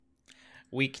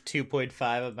week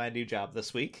 2.5 of my new job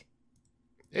this week.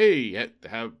 Hey,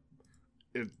 how's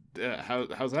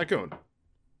that going?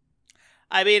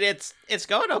 I mean, it's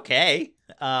going okay.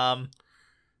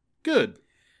 Good.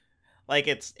 Like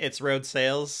it's road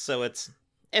sales, so it's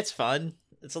fun.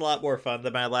 It's a lot more fun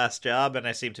than my last job, and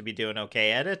I seem to be doing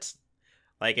okay at it.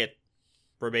 Like, it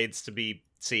remains to be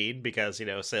seen because,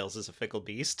 sales is a fickle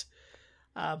beast.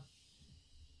 But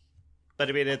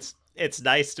I mean, it's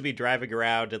nice to be driving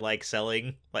around and like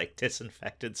selling like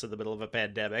disinfectants in the middle of a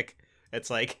pandemic. It's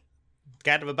like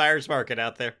kind of a buyer's market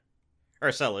out there,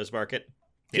 or seller's market.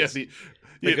 Yes, the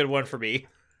good one for me.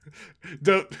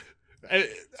 Don't.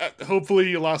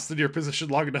 Hopefully, you lost in your position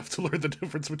long enough to learn the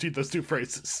difference between those two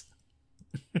phrases.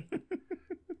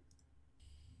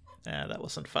 That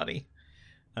wasn't funny.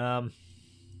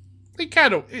 It's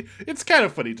kind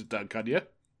of funny to dunk on you.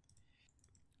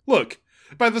 Look,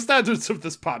 by the standards of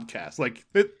this podcast,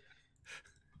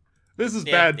 this is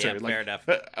banter. Yeah, fair enough.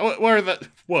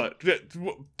 What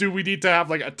do we need to have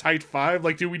like a tight five?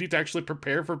 Like, do we need to actually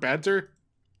prepare for banter?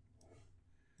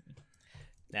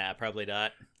 Nah, probably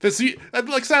not.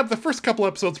 Like Sam, the first couple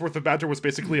episodes worth of banter was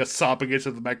basically us sobbing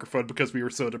into the microphone because we were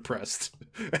so depressed,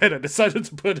 and I decided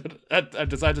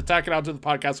to tack it onto the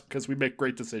podcast because we make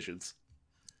great decisions.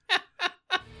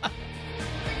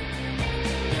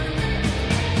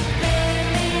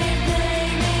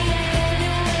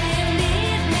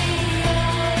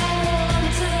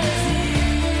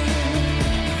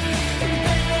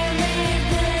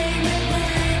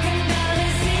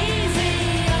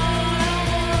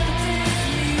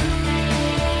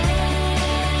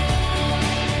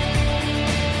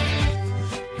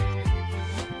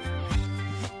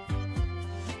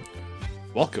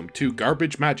 Welcome to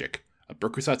Garbage Magic, a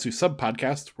Brokusatsu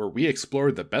sub-podcast where we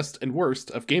explore the best and worst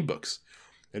of gamebooks,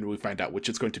 and we find out which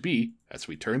it's going to be as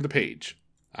we turn the page.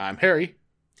 I'm Harry.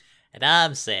 And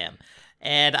I'm Sam.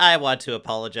 And I want to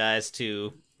apologize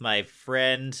to my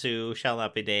friend who shall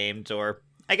not be named, or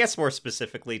I guess more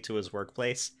specifically to his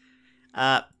workplace.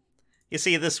 You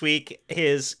see, this week,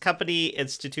 his company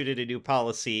instituted a new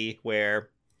policy where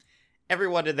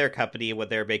everyone in their company, when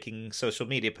they're making social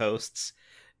media posts,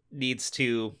 needs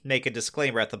to make a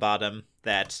disclaimer at the bottom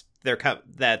that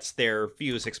their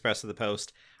views expressed in the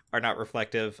post are not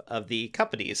reflective of the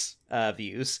company's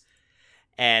views.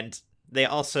 And they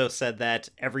also said that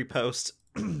every post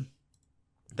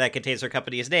that contains their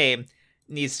company's name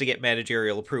needs to get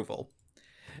managerial approval.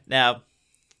 Now,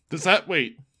 does that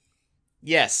wait?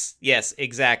 Yes,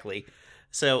 exactly.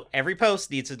 So every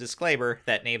post needs a disclaimer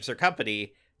that names their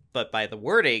company, but by the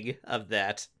wording of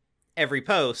that, every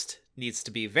post needs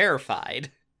to be verified.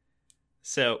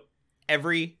 So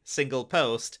every single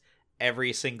post,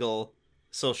 every single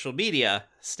social media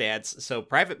stance, so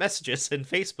private messages in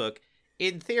Facebook,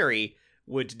 in theory,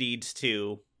 would need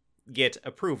to get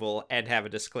approval and have a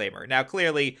disclaimer. Now,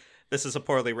 clearly, this is a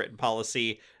poorly written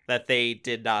policy that they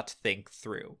did not think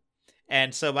through.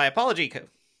 And so my apology...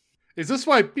 Is this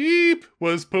why Beep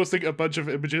was posting a bunch of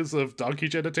images of donkey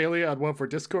genitalia on one for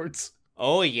Discords?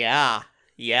 Oh, yeah.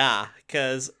 Yeah,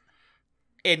 because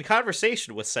in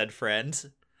conversation with said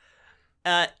friend,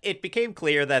 it became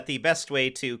clear that the best way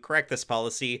to correct this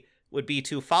policy would be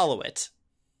to follow it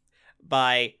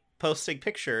by posting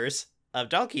pictures of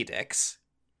donkey dicks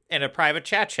in a private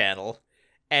chat channel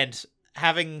and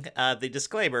having the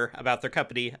disclaimer about their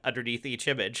company underneath each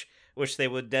image, which they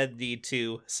would then need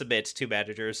to submit to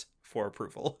managers for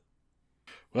approval.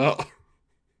 Well,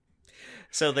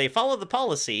 so they followed the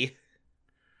policy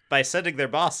by sending their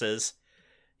bosses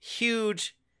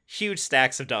huge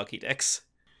stacks of donkey dicks.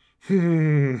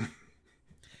 Isn't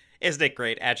it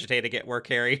great agitating at work,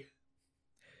 Harry?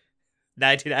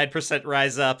 99%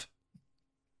 rise up.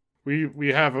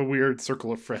 We have a weird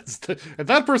circle of friends. And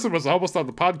that person was almost on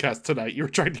the podcast tonight. You were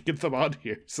trying to get them on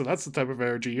here. So that's the type of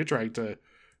energy you're trying to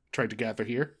gather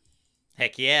here.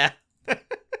 Heck yeah.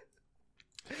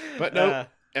 But no,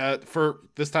 for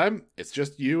this time, it's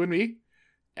just you and me.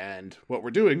 And what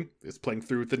we're doing is playing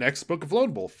through the next book of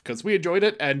Lone Wolf, because we enjoyed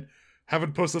it and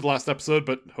haven't posted the last episode,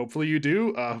 but hopefully you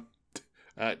do. I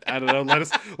don't know. Let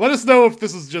us know if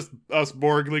this is just us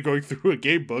boringly going through a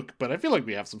game book, but I feel like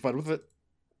we have some fun with it.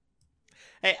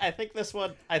 Hey, I think this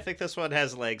one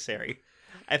has legs, Harry.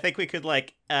 I think we could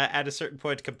at a certain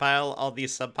point compile all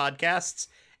these sub podcasts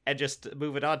and just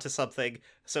move it on to something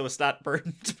so it's not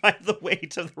burdened by the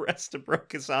weight of the rest of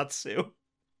Brokusatsu.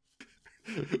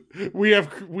 We are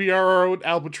our own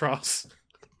albatross.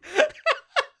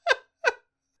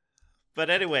 But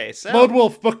anyway, so Lone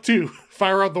Wolf Book 2,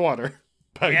 Fire on the Water,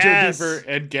 by yes! Joe Deaver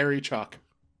and Gary Chalk.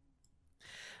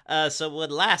 So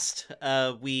when last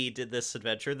we did this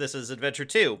adventure, this is Adventure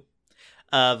 2.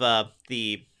 of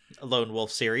the Lone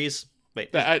Wolf series.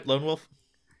 Wait, Lone Wolf?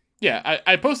 Yeah,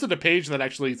 I posted a page that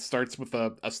actually starts with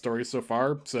a story so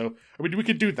far, so I mean we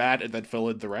could do that and then fill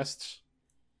in the rest.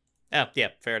 Oh, yeah,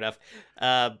 fair enough.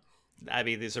 I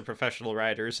mean, these are professional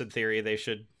writers. In theory, they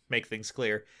should make things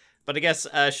clear. But I guess,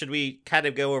 should we kind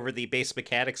of go over the base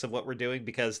mechanics of what we're doing,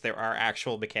 because there are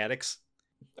actual mechanics?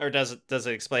 Or does it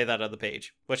explain that on the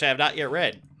page? Which I have not yet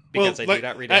read, because I do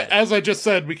not read ahead. As I just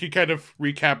said, we can kind of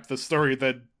recap the story,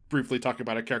 then briefly talk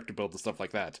about a character build and stuff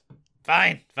like that.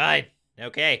 Fine.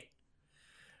 Okay.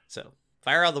 So,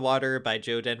 Fire on the Water by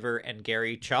Joe Denver and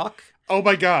Gary Chalk. Oh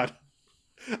my god.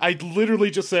 I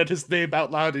literally just said his name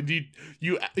out loud, and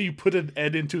you put an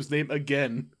N into his name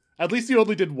again. At least you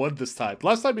only did one this time.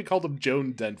 Last time we called him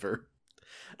Joan Denver.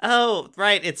 Oh,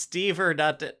 right, it's Deaver,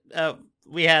 not...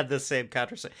 we had the same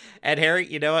conversation. And Harry,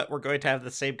 you know what? We're going to have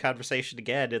the same conversation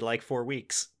again in like 4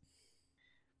 weeks.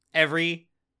 Every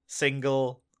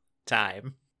single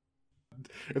time.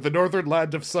 In the northern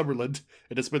land of Summerland,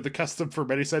 it has been the custom for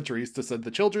many centuries to send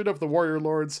the children of the warrior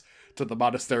lords to the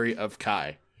monastery of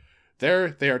Kai. There,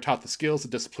 they are taught the skills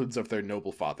and disciplines of their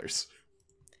noble fathers.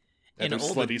 And their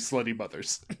slutty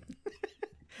mothers.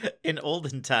 In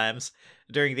olden times,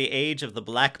 during the age of the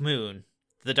Black Moon,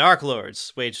 the Dark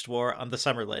Lords waged war on the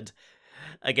Summerland.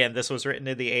 Again, this was written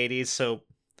in the 80s, so,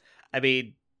 I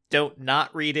mean, don't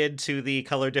not read into the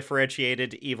color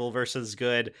differentiated evil versus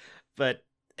good, but,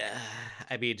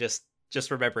 I mean, just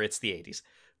remember it's the 80s.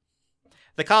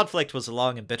 The conflict was a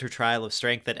long and bitter trial of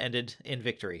strength that ended in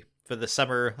victory for the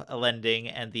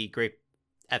Summerlending and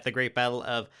at the Great Battle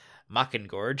of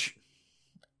Machengorge.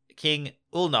 King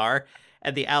Ulnar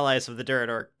and the allies of the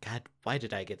Durador, God, why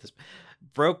did I get this?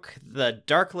 Broke the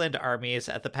Darkland armies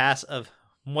at the pass of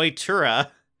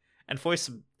Moitura and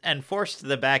forced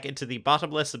them back into the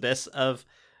bottomless abyss of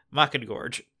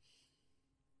Machengorge.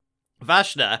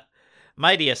 Vashna,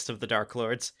 mightiest of the Dark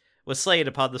Lords, was slain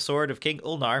upon the sword of King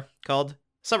Ulnar, called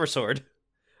Summer Sword,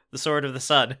 the Sword of the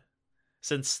Sun.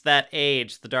 Since that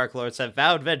age, the Dark Lords have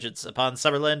vowed vengeance upon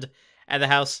Summerland and the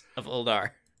House of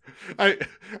Ulnar. I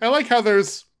like how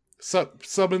there's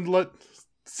Summerlending,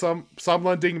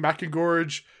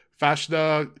 Machengorge,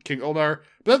 Vashna, King Ulnar,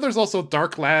 but then there's also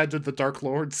Darkland and the Dark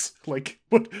Lords. Like,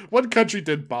 what country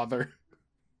didn't bother?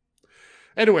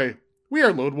 Anyway, we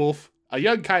are Lone Wolf, a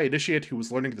young Kai initiate who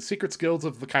was learning the secret skills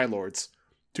of the Kai Lords.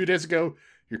 2 days ago,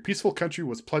 your peaceful country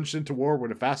was plunged into war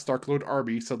when a vast Dark Lord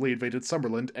army suddenly invaded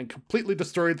Summerland and completely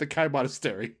destroyed the Kai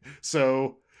Monastery.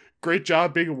 So, great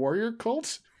job being a warrior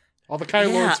cult. All the Kai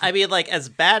Lords... Yeah, I mean, like, as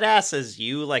badass as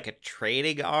you, like, a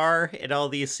training are in all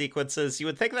these sequences, you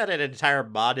would think that an entire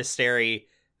monastery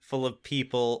full of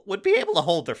people would be able to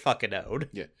hold their fucking own.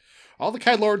 Yeah. All the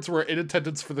Kai Lords were in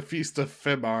attendance for the Feast of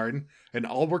Femarn, and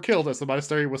all were killed as the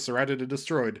monastery was surrounded and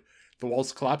destroyed, the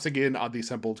walls collapsing in on the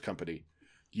assembled company.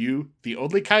 You, the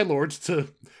only Kai Lord to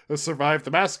survive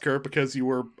the massacre because you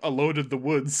were alone in the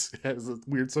woods as a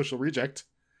weird social reject,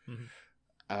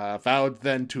 vowed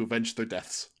then to avenge their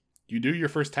deaths. You knew your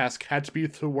first task had to be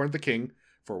to warn the king,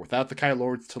 for without the Kai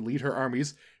Lords to lead her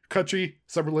armies, your country,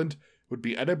 Summerland, would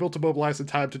be unable to mobilize in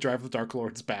time to drive the Dark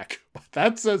Lords back.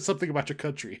 That says something about your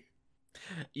country.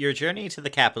 Your journey to the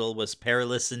capital was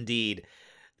perilous indeed.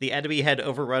 The enemy had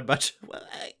overrun much... Well,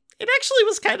 it actually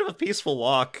was kind of a peaceful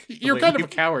walk. You're kind of a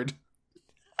coward.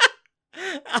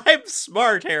 I'm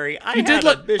smart, Harry. I had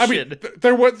a mission. I mean,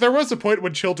 there was a point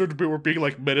when children were being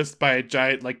like menaced by a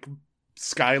giant like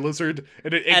sky lizard,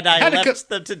 and I left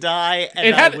them to die,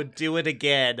 and I would do it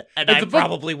again, and I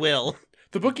probably will.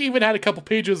 The book even had a couple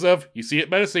pages of, you see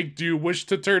it menacing, do you wish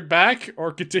to turn back,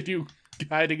 or continue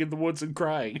hiding in the woods and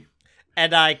crying?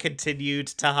 And I continued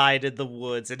to hide in the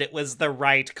woods, and it was the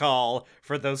right call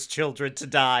for those children to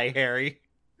die, Harry.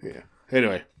 Yeah.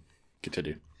 Anyway,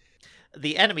 continue.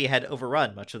 The enemy had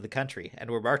overrun much of the country, and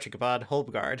were marching upon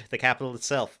Holmgard, the capital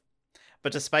itself.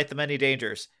 But despite the many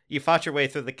dangers, you fought your way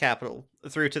through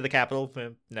to the capital.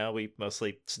 No, we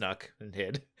mostly snuck and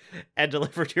hid, and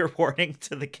delivered your warning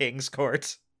to the king's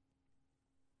court.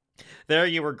 There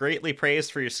you were greatly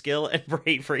praised for your skill and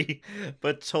bravery,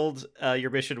 but told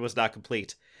your mission was not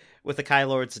complete. With the Kai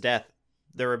Lord's death,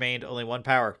 there remained only one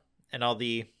power, and all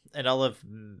of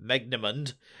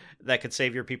Megnimund that could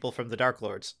save your people from the Dark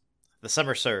Lords. The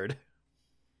Summer Sword.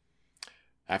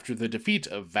 After the defeat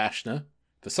of Vashna,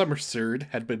 the Summer Sword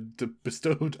had been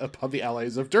bestowed upon the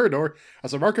allies of Durador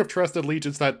as a mark of trust and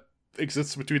allegiance that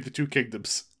exists between the two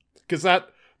kingdoms. Because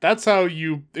that's how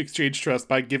you exchange trust,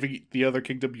 by giving the other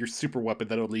kingdom your super weapon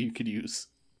that only you can use.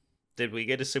 Did we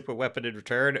get a super weapon in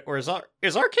return, or is our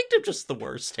kingdom just the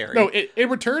worst, Harry? No, in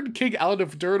return, King Alan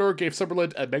of Durador gave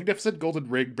Summerlin a magnificent golden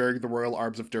ring bearing the royal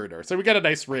arms of Durador. So we got a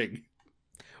nice ring.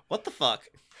 What the fuck?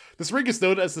 This ring is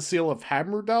known as the Seal of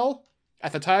Hammerdal.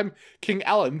 At the time, King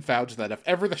Alan found that if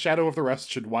ever the Shadow of the Rest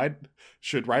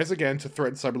should rise again to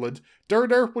threaten Summerlin,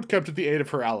 Durador would come to the aid of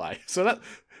her ally. So that,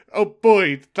 oh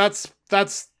boy, that's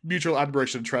mutual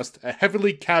admiration and trust. A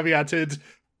heavily caveated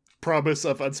promise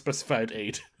of unspecified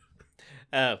aid.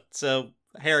 Oh, so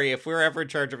Harry, if we're ever in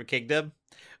charge of a kingdom,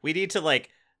 we need to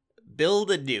build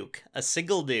a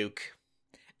single nuke,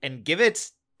 and give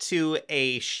it to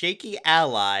a shaky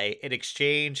ally in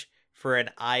exchange for an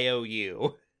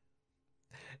IOU.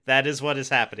 That is what is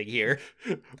happening here.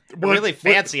 A really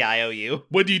fancy IOU.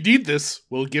 When you need this,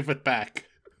 we'll give it back.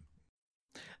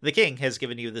 The king has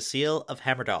given you the Seal of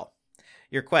Hammerdal.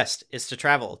 Your quest is to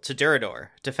travel to Durador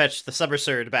to fetch the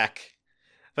Summersword back.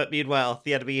 But meanwhile,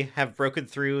 the enemy have broken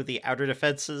through the outer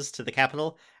defenses to the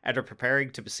capital and are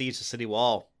preparing to besiege the city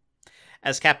wall.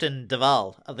 As Captain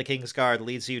Deval of the King's Guard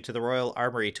leads you to the Royal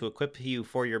Armory to equip you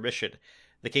for your mission,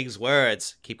 the King's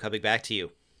words keep coming back to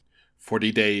you.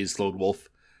 40 days, Lone Wolf.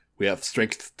 We have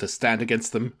strength to stand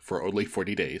against them for only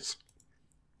 40 days.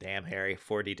 Damn, Harry,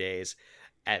 40 days.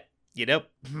 You know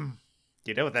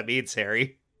what that means,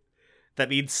 Harry? That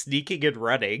means sneaking and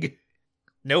running.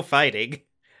 No fighting.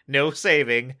 No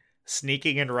saving.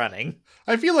 Sneaking and running.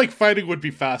 I feel like fighting would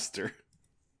be faster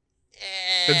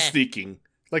than sneaking.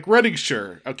 Running,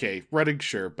 sure. Okay, running,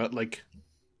 sure, but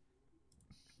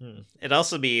It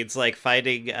also means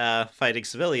fighting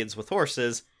civilians with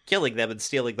horses, killing them and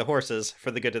stealing the horses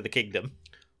for the good of the kingdom.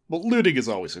 Well, looting is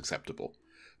always acceptable.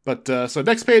 But, so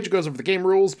next page goes over the game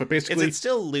rules, but basically... Is it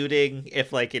still looting if,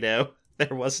 there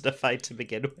wasn't a fight to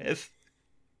begin with?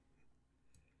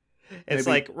 It's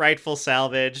Maybe. Rightful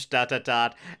salvage, ...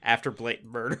 after blatant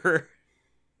murder.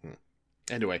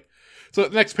 Anyway, so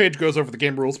the next page goes over the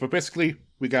game rules, but basically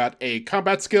we got a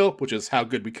combat skill, which is how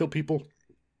good we kill people.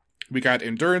 We got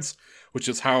endurance, which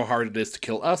is how hard it is to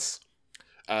kill us.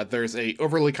 There's a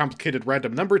overly complicated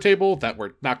random number table that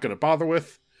we're not going to bother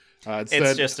with. Instead,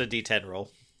 it's just a D10 roll.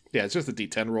 Yeah, it's just a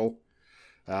D10 roll.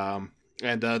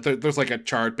 There's a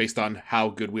chart based on how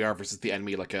good we are versus the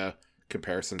enemy, a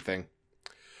comparison thing.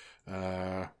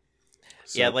 Yeah,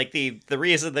 the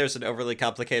reason there's an overly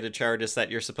complicated chart is that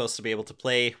you're supposed to be able to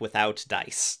play without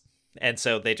dice. And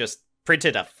so they just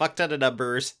printed a fuck ton of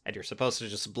numbers, and you're supposed to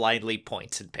just blindly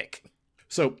point and pick.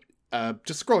 So,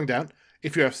 just scrolling down,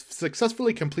 if you have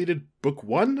successfully completed Book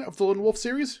 1 of the Lone Wolf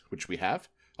series, which we have,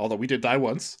 although we did die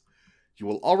once, you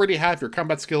will already have your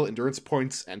combat skill, endurance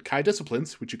points, and Kai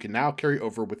disciplines, which you can now carry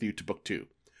over with you to Book 2. You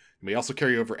may also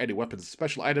carry over any weapons and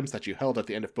special items that you held at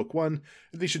the end of Book 1,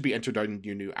 and these should be entered on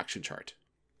your new action chart.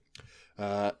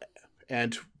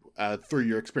 Through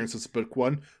your experiences with Book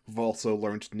 1, we've also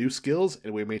learned new skills,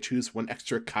 and we may choose one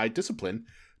extra Kai discipline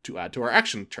to add to our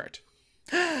action chart.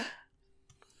 My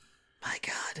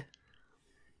god.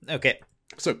 Okay.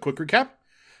 So, quick recap.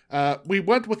 We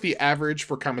went with the average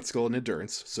for combat skill and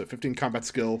endurance. So 15 combat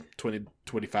skill,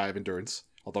 25 endurance.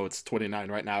 Although it's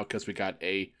 29 right now because we got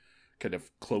a kind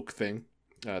of cloak thing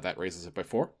that raises it by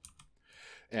 4.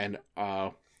 And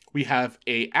we have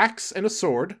a axe and a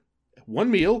sword.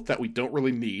 One meal that we don't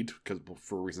really need because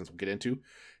for reasons we'll get into.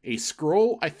 A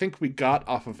scroll I think we got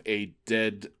off of a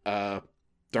dead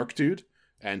dark dude.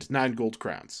 And 9 gold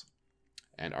crowns.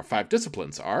 And our 5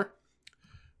 disciplines are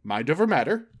Mind Over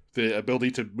Matter, the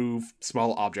ability to move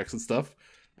small objects and stuff,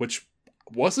 which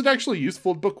wasn't actually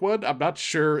useful in Book 1. I'm not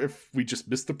sure if we just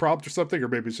missed the prompt or something, or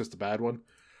maybe it's just a bad one.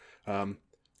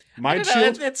 Mind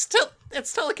Shield. It's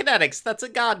telekinetics. That's a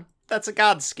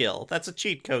god skill. That's a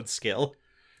cheat code skill.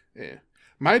 Yeah.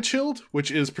 Mind Shield,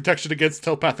 which is protection against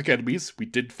telepathic enemies. We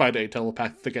did find a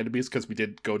telepathic enemies because we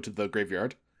did go to the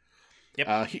graveyard.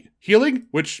 Yep. Healing,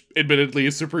 which admittedly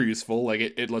is super useful.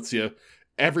 It lets you,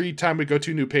 every time we go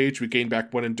to a new page, we gain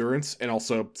back 1 endurance, and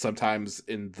also sometimes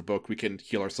in the book we can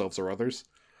heal ourselves or others.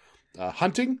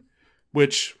 Hunting,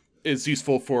 which is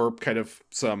useful for kind of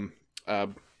some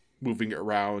moving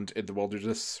around in the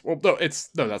wilderness. Well,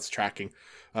 that's tracking.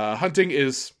 Hunting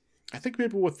is, I think,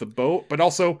 maybe with the bow, but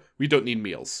also we don't need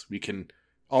meals. We can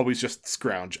always just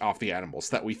scrounge off the animals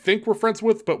that we think we're friends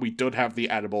with, but we don't have the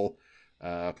animal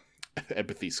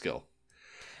empathy skill.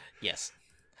 Yes.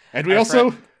 And we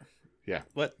also... Yeah.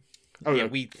 What? Oh, yeah, no.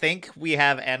 we think we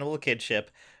have animal kinship.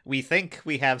 We think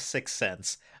we have sixth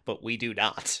sense, but we do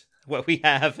not. What we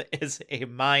have is a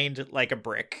mind like a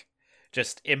brick.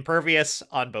 Just impervious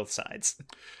on both sides.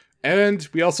 And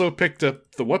we also picked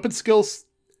up the weapon skills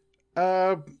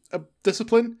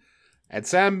discipline. And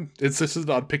Sam insisted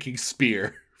on picking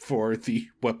spear for the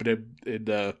weapon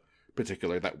in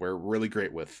particular that we're really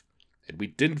great with. And we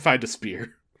didn't find a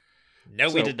spear. No,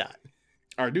 we did not.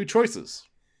 Our new choices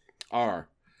are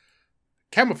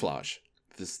camouflage.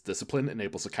 This discipline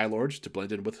enables a Kylord to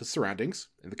blend in with his surroundings.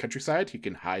 In the countryside, he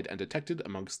can hide undetected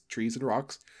amongst trees and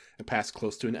rocks and pass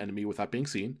close to an enemy without being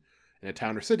seen. In a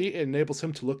town or city, it enables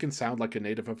him to look and sound like a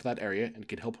native of that area and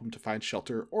can help him to find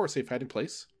shelter or a safe hiding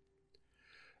place.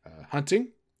 Hunting.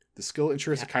 The skill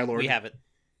ensures a Kylord... We have it.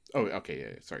 Oh, okay,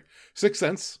 yeah, sorry. Sixth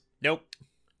Sense. Nope.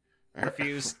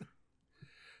 Refuse.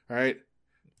 All right.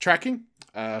 Tracking.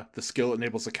 The skill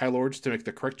enables a Kylord to make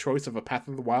the correct choice of a path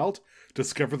in the wild, to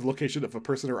discover the location of a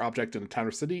person or object in a town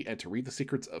or city, and to read the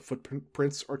secrets of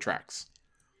footprints or tracks.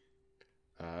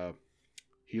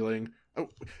 Healing. Oh,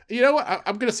 you know what?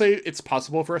 I'm going to say it's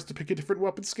possible for us to pick a different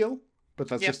weapon skill, but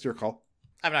that's just your call.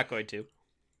 I'm not going to,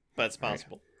 but it's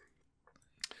possible.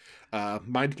 Right.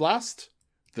 Mind Blast.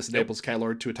 This enables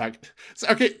Kylord to attack... So,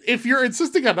 okay, if you're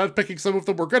insisting on not picking some of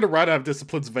them, we're going to run out of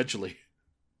disciplines eventually.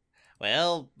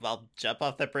 Well, I'll jump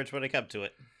off that bridge when I come to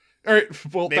it. All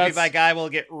right, well, maybe my guy will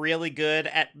get really good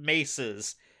at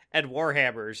maces and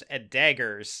warhammers and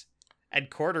daggers and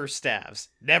quarterstaffs,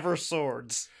 never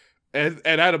swords. And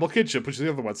Animal Kinship, which is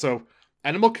the other one. So,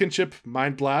 Animal Kinship,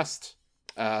 Mind Blast,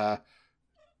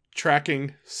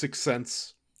 Tracking, Sixth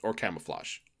Sense, or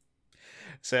Camouflage.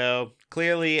 So,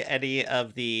 clearly any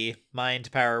of the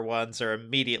mind power ones are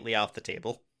immediately off the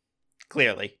table.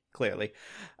 Clearly.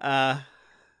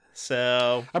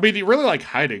 So... I mean, you really like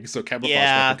hiding, so Camouflage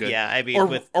might be good. Yeah, I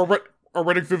mean... Or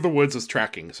running through the woods is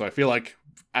Tracking, so I feel like,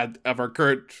 of our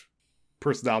current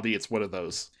personality, it's one of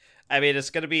those. I mean, it's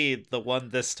going to be the one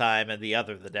this time and the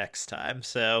other the next time,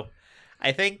 so...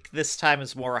 I think this time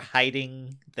is more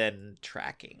hiding than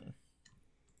tracking.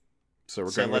 So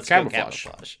we're going with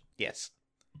Camouflage. Yes.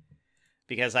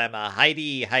 Because I'm a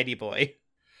hidey boy.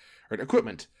 All right,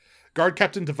 equipment. Guard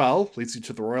Captain Deval leads you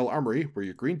to the Royal Armory, where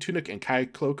your green tunic and Kai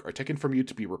cloak are taken from you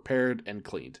to be repaired and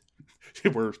cleaned.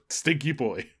 We're stinky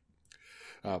boy.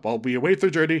 While we await their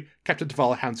journey, Captain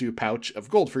Deval hands you a pouch of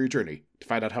gold for your journey. To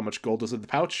find out how much gold is in the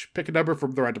pouch, pick a number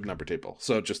from the random number table.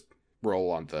 So just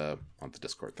roll on the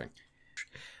Discord thing.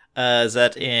 Is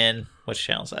that in... Which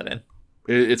channel is that in?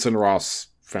 It's in Ross'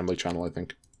 family channel, I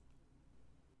think.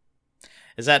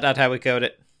 Is that not how we code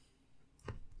it?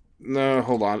 No,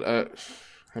 hold on.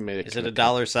 I made it. Is it a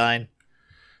dollar sign?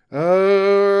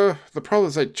 The problem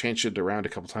is I changed it around a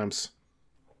couple times.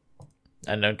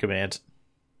 Unknown command.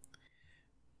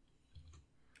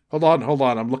 Hold on.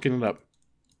 I'm looking it up.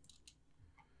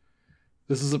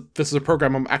 This is a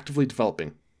program I'm actively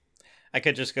developing. I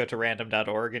could just go to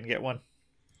random.org and get one.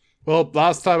 Well,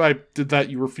 last time I did that,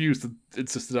 you refused and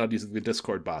insisted on using the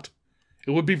Discord bot.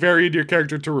 It would be very in your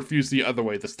character to refuse the other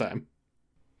way this time.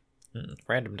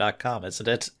 Random.com, isn't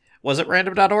it? Was it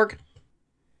random.org?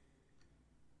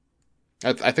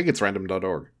 I think it's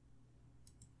random.org.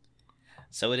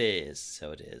 So it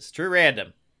is. True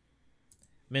random.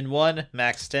 Min 1,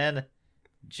 max 10.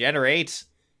 Generate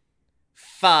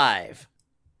 5.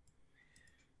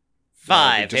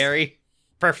 5, Harry.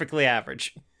 Perfectly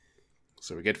average.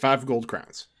 So we get 5 gold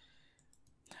crowns.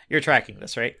 You're tracking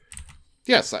this, right?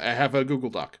 Yes, I have a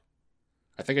Google Doc.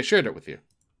 I think I shared it with you.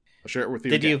 I'll share it with you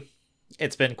Did again. you?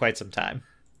 It's been quite some time.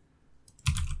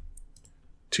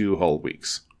 2 whole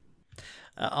weeks.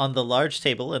 On the large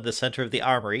table in the center of the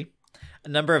armory, a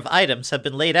number of items have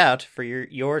been laid out for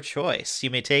your choice. You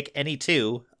may take any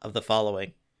 2 of the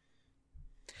following.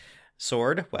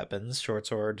 Sword, weapons, short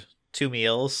sword, 2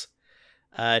 meals,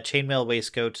 chainmail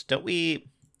waistcoat. Do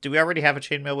we already have a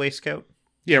chainmail waistcoat?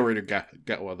 Yeah, we already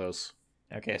got one of those.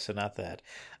 Okay, so not that.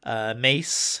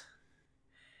 Mace,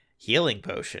 healing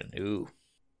potion. Ooh.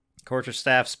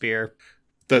 Quarterstaff, spear.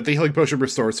 The healing potion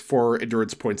restores 4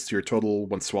 endurance points to your total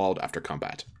when swallowed after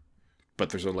combat. But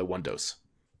there's only 1 dose.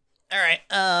 Alright,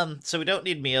 so we don't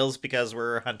need meals because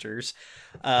we're hunters.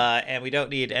 And we don't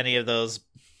need any of those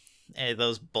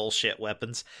bullshit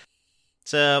weapons.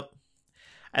 So,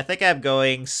 I think I'm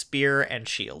going spear and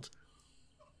shield.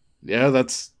 Yeah,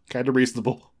 that's kind of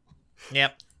reasonable.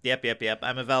 Yep.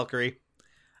 I'm a Valkyrie.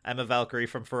 I'm a Valkyrie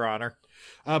from For Honor.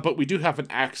 But we do have an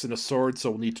axe and a sword,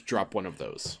 so we'll need to drop one of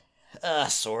those.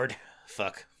 Sword.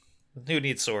 Fuck. Who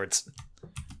needs swords?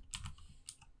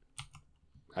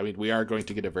 I mean, we are going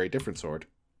to get a very different sword.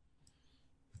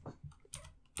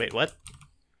 Wait, what?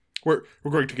 We're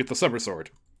going to get the summer sword.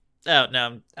 Oh,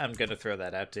 no, I'm going to throw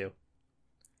that out, too.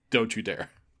 Don't you dare.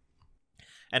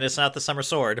 And it's not the summer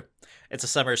sword. It's a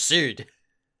summer sword.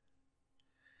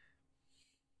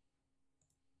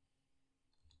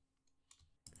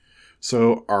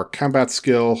 So our combat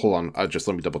skill, hold on, just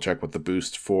let me double check what the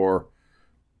boost for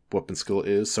weapon skill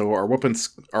is. So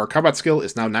our combat skill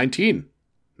is now 19.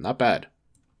 Not bad.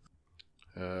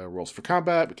 Rolls for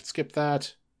combat, we can skip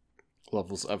that.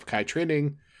 Levels of Kai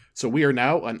training. So we are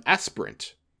now an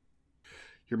aspirant.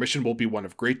 Your mission will be one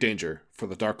of great danger, for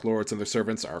the Dark Lords and their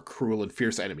servants are a cruel and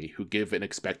fierce enemy who give and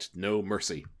expect no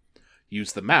mercy.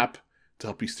 Use the map to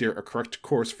help you steer a correct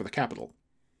course for the capital.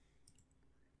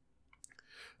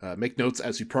 Make notes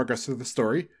as you progress through the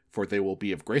story, for they will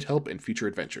be of great help in future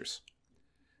adventures.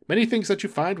 Many things that you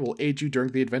find will aid you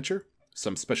during the adventure.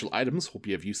 Some special items will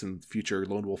be of use in future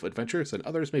Lone Wolf adventures, and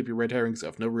others may be red herrings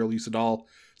of no real use at all,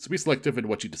 so be selective in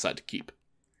what you decide to keep.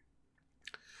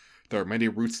 There are many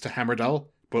routes to Hammerdal,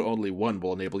 but only one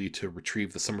will enable you to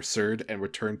retrieve the Summer Sword and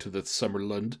return to the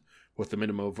Summerlund with a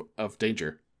minimum of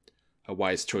danger. A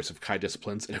wise choice of Kai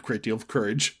disciplines and a great deal of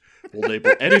courage will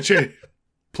enable any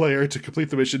player to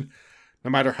complete the mission,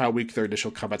 no matter how weak their initial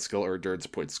combat skill or endurance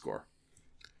point score.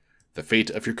 The fate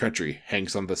of your country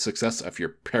hangs on the success of your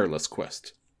perilous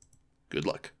quest. Good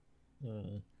luck.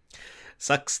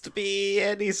 Sucks to be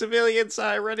any civilians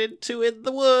I run into in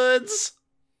the woods.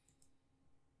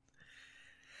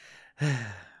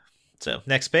 So,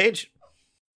 next page.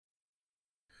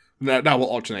 Now we'll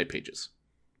alternate pages.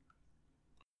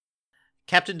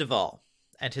 Captain Duvall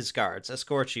and his guards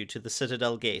escort you to the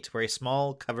Citadel Gate, where a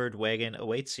small covered wagon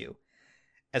awaits you.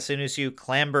 As soon as you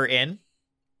clamber in,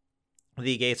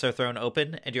 the gates are thrown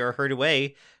open, and you are hurried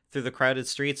away through the crowded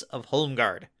streets of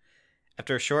Holmgard.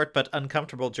 After a short but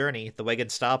uncomfortable journey, the wagon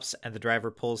stops, and the driver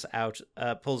pulls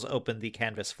open the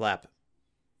canvas flap.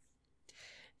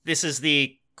 This is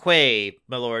the quay,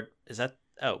 my lord. Is that?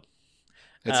 Oh.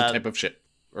 It's a type of ship,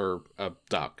 or a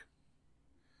dock.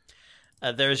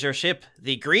 There's your ship,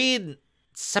 the Green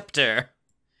Scepter.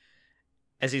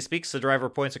 As he speaks, the driver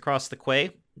points across the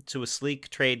quay to a sleek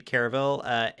trade caravel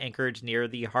anchored near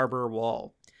the harbor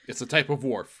wall. It's a type of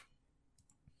wharf.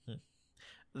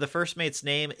 The first mate's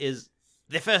name is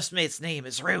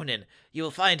Ronan. You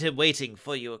will find him waiting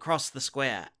for you across the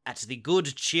square at the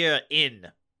Good Cheer Inn.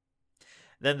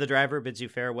 Then the driver bids you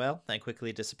farewell and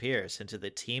quickly disappears into the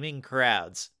teeming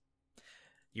crowds.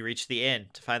 You reach the inn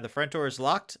to find the front doors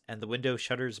locked and the window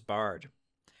shutters barred.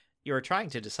 You are trying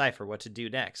to decipher what to do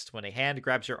next when a hand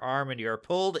grabs your arm and you are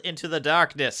pulled into the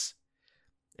darkness.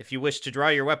 If you wish to draw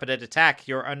your weapon and attack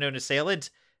your unknown assailant,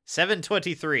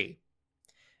 723.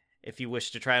 If you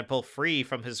wish to try and pull free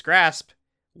from his grasp,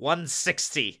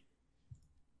 160.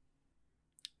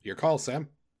 Your call, Sam.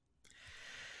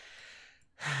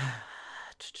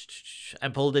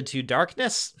 I'm pulled into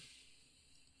darkness?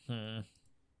 I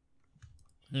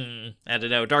don't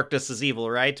know. Darkness is evil,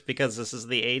 right? Because this is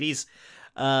the 80s.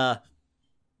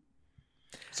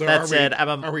 So that said, I'm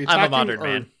a modern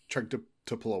man. Trying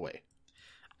to pull away.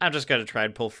 I'm just going to try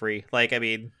and pull free. Like, I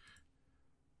mean...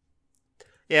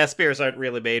 Yeah, spears aren't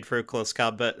really made for close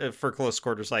combat, for close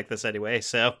quarters like this anyway,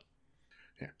 so...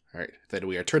 Yeah, alright. Then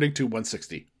we are turning to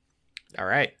 160.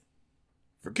 Alright.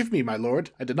 Forgive me, my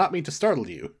lord. I did not mean to startle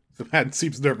you. The man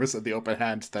seems nervous, and the open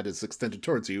hand that is extended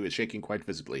towards you is shaking quite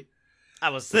visibly. I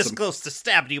was this close to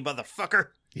stabbing you, motherfucker!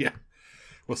 Yeah.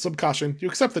 With some caution, you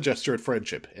accept the gesture of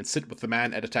friendship and sit with the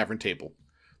man at a tavern table.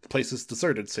 The place is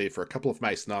deserted save for a couple of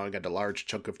mice gnawing at a large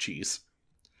chunk of cheese.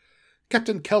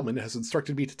 Captain Kelman has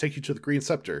instructed me to take you to the Green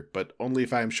Scepter, but only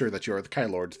if I am sure that you are the Kai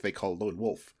Lord they call Lone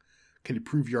Wolf. Can you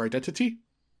prove your identity?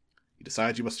 You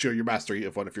decide you must show your mastery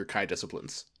of one of your Kai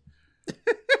disciplines.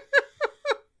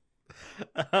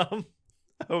 Oh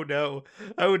no.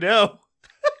 Oh no.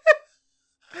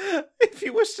 If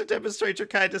you wish to demonstrate your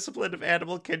Kai discipline of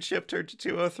animal kinship, turn to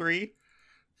 203.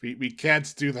 We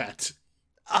can't do that.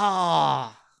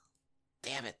 Ah,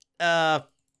 damn it.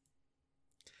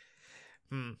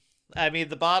 I mean,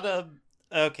 the bottom...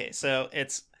 Okay, so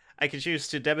it's... I can choose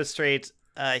to demonstrate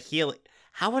healing.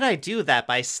 How would I do that?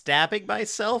 By stabbing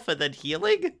myself and then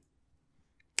healing?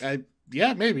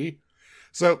 Yeah, maybe.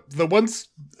 So, the ones...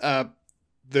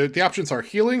 The options are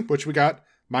healing, which we got.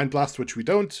 Mind Blast, which we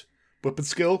don't. Weapon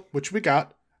Skill, which we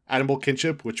got. Animal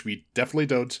Kinship, which we definitely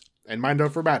don't. And Mind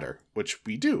Over Matter, which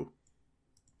we do.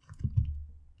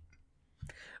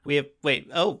 We have... Wait,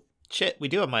 oh, shit, we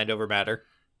do have Mind Over Matter.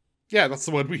 Yeah, that's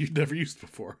the one we've never used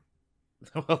before.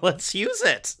 Well, let's use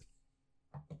it.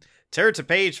 Turn to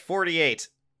page 48.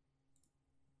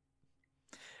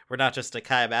 We're not just a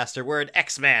Kai Master, we're an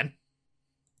X-Man.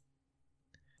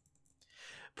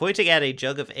 Pointing at a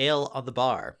jug of ale on the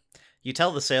bar, you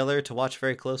tell the sailor to watch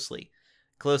very closely.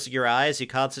 Closing your eyes, you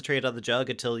concentrate on the jug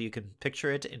until you can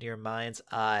picture it in your mind's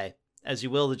eye. As you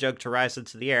will the jug to rise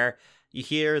into the air, you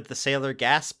hear the sailor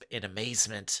gasp in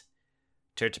amazement.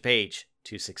 Turn to page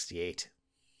 268.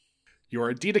 You are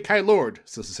indeed a Kai Lord,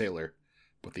 says the sailor.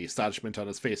 but the astonishment on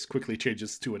his face quickly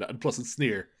changes to an unpleasant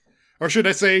sneer. Or should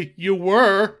I say, you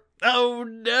were? Oh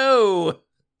no!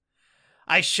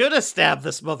 I should have stabbed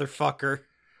this motherfucker.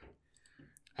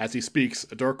 As he speaks,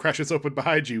 a door crashes open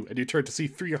behind you, and you turn to see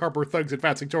 3 Harbor thugs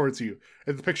advancing towards you,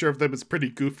 and the picture of them is pretty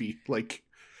goofy. Like,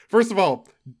 first of all,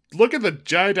 look at the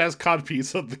giant-ass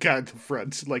codpiece on the guy in the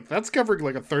front. Like, that's covering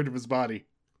like a third of his body.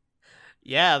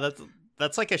 Yeah,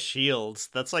 that's like a shield.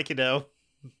 That's like,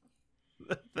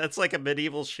 that's like a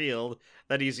medieval shield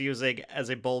that he's using as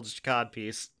a bulged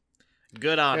codpiece.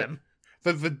 Good on him.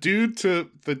 The dude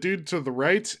to the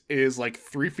right is like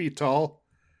 3 feet tall,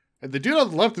 and the dude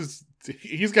on the left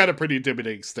he's got a pretty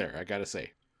intimidating stare, I gotta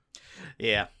say.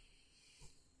 Yeah.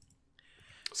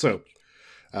 So,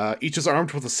 each is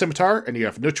armed with a scimitar, and you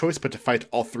have no choice but to fight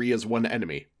all 3 as one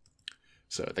enemy.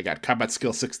 So they got combat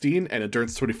skill 16 and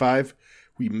endurance 25.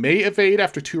 We may evade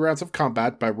after 2 rounds of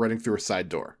combat by running through a side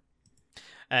door.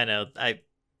 I know.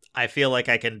 I feel like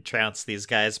I can trounce these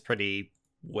guys pretty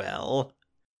well.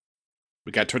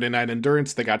 We got 29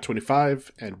 endurance, they got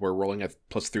 25, and we're rolling at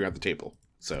 +3 on the table.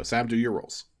 So, Sam, do your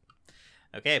rolls.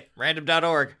 Okay,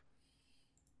 random.org.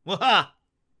 Waha!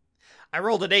 I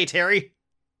rolled an 8, Harry.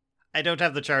 I don't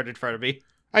have the chart in front of me.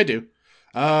 I do.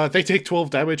 They take 12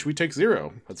 damage, we take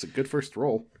 0. That's a good first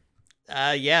roll.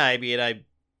 Yeah, I mean,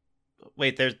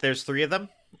 Wait, there's 3 of them?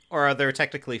 Or are there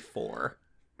technically 4?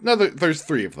 No, there's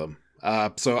 3 of them.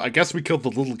 So I guess we killed the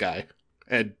little guy,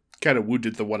 and kind of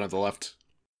wounded the one on the left.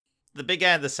 The big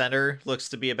guy in the center looks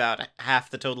to be about half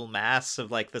the total mass of,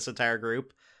 like, this entire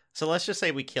group. So let's just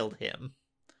say we killed him.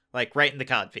 Like, right in the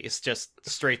codpiece, just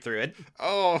straight through it.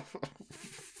 Oh,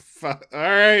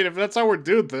 alright, if that's how we're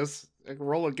doing this, I can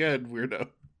roll again, weirdo.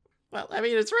 Well, I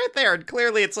mean, it's right there, and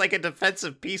clearly it's like a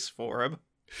defensive piece for him.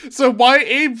 So why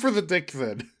aim for the dick,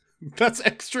 then? That's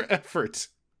extra effort.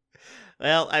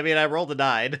 Well, I mean, I rolled a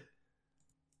 9.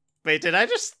 Wait, did I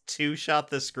just 2-shot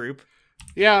this group?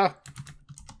 Yeah.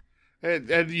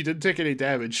 And you didn't take any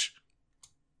damage.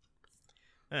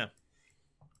 Oh.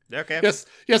 Okay. Yes,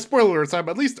 spoiler alert, Sam.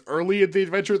 At least early in the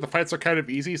adventure, the fights are kind of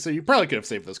easy, so you probably could have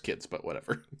saved those kids, but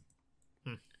whatever.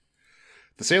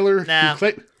 The sailor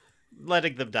who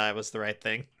letting them die was the right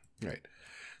thing. Right.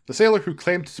 The sailor who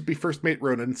claimed to be First Mate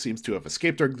Ronan seems to have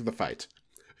escaped during the fight.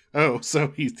 Oh,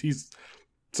 so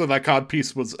so that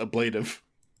codpiece was ablative.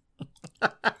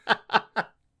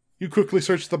 You quickly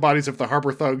search the bodies of the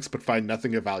harbor thugs, but find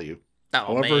nothing of value. Oh,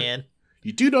 However, man.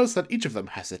 You do notice that each of them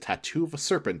has a tattoo of a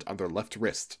serpent on their left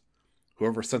wrist.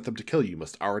 Whoever sent them to kill you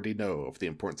must already know of the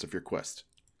importance of your quest.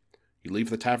 You leave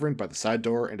the tavern by the side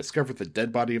door and discover the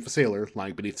dead body of a sailor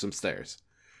lying beneath some stairs.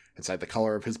 Inside the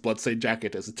collar of his bloodstained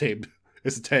jacket is a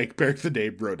tag bearing the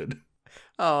name Ronan.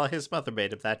 Oh, his mother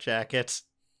made him that jacket.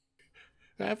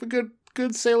 Have a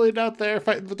good sailing out there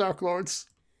fighting the Dark Lords.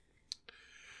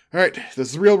 Alright,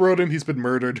 this is real Ronan. He's been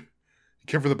murdered. You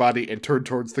cover the body and turn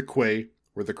towards the quay,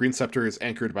 where the Green Scepter is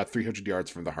anchored about 300 yards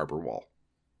from the harbor wall.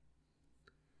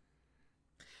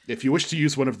 If you wish to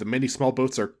use one of the many small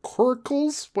boats or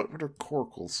coracles? What are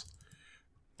coracles?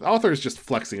 The author is just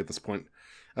flexing at this point.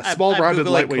 A small, rounded,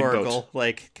 lightweight boat.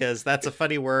 Because that's a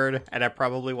funny word, and I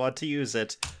probably want to use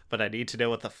it, but I need to know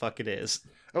what the fuck it is.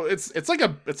 Oh, it's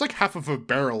like half of a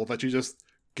barrel that you just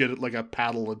get like a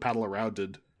paddle and paddle around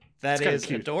in. That is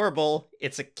adorable.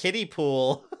 It's a kiddie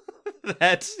pool.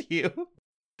 That's you.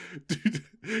 Dude,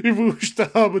 if you wish to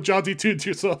hum a jaunty tune to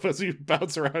yourself as you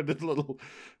bounce around in a little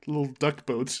duck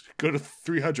boat, go to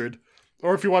 300.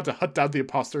 Or if you want to hunt down the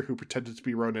imposter who pretended to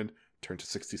be Ronan, turn to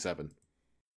 67.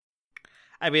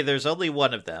 I mean, there's only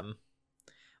one of them.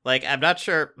 Like, I'm not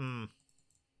sure.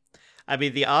 I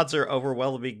mean, the odds are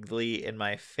overwhelmingly in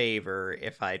my favor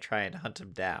if I try and hunt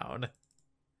him down.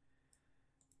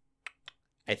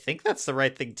 I think that's the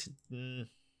right thing to...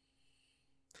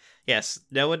 Yes,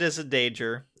 no one is in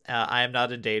danger. I am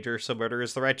not in danger, so murder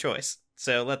is the right choice.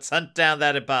 So let's hunt down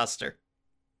that imposter.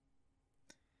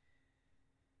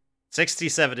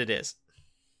 67 it is.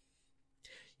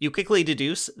 You quickly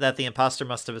deduce that the imposter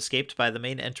must have escaped by the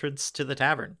main entrance to the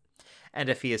tavern. And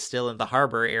if he is still in the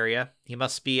harbor area, he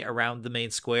must be around the main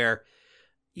square.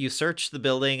 You search the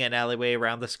building and alleyway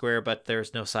around the square, but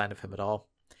there's no sign of him at all.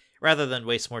 Rather than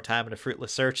waste more time in a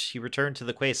fruitless search, you return to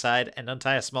the quayside and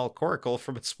untie a small coracle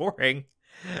from its mooring.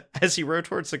 As you row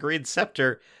towards the Green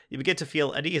Scepter, you begin to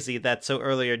feel uneasy that so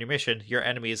early in your mission, your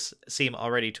enemies seem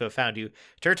already to have found you.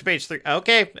 Turn to page 3.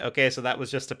 Okay, so that was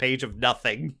just a page of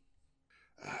nothing.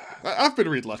 I've been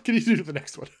reading a lot. Can you do the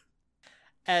next one?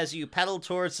 As you paddle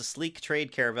towards the sleek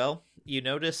trade caravel, you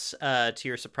notice, to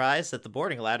your surprise, that the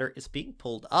boarding ladder is being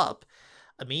pulled up.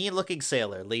 A mean-looking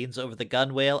sailor leans over the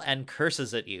gunwale and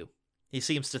curses at you. He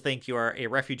seems to think you are a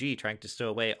refugee trying to stow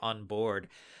away on board.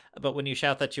 But when you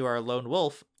shout that you are a lone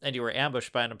wolf, and you were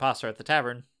ambushed by an impostor at the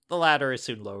tavern, the ladder is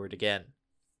soon lowered again.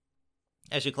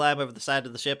 As you climb over the side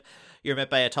of the ship, you're met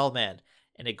by a tall man.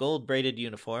 In a gold-braided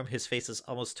uniform, his face is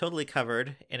almost totally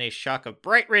covered in a shock of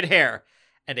bright red hair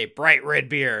and a bright red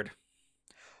beard.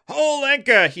 "Whole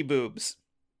anchor!" he boobs.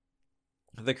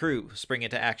 The crew spring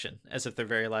into action, as if their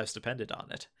very lives depended on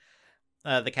it.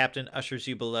 The captain ushers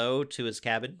you below to his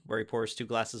cabin, where he pours 2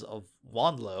 glasses of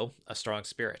Wanlo, a strong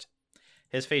spirit.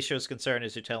 His face shows concern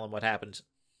as you tell him what happened.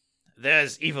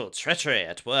 "There's evil treachery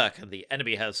at work, and the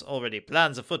enemy has already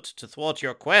plans afoot to thwart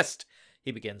your quest,"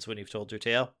 he begins when you've told your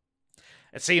tale.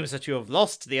 "It seems that you have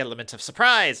lost the element of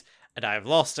surprise, and I have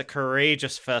lost a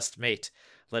courageous first mate.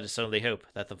 Let us only hope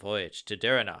that the voyage to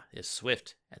Durana is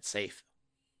swift and safe."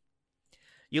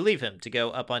 You leave him to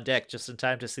go up on deck just in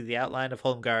time to see the outline of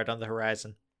Holmgard on the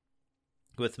horizon.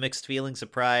 With mixed feelings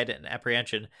of pride and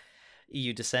apprehension,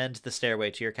 you descend the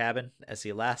stairway to your cabin as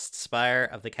the last spire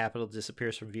of the capital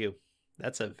disappears from view.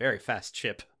 That's a very fast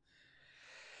ship.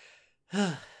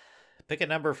 Pick a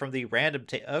number from the random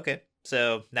Okay,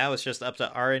 so now it's just up to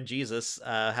R and Jesus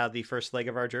how the first leg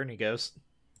of our journey goes.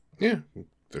 Yeah,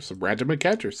 there's some random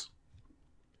encounters.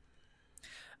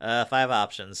 5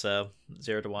 options, so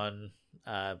 0 to 1,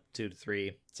 2 to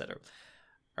 3, etc.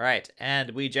 All right,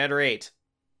 and we generate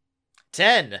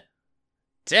 10.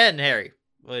 10, Harry,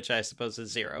 which I suppose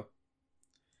is 0.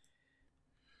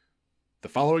 The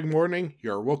following morning,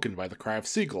 you are awoken by the cry of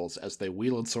seagulls as they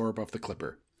wheel and soar above the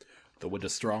clipper. The wind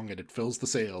is strong and it fills the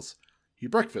sails. You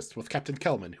breakfast with Captain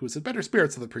Kelman, who is in better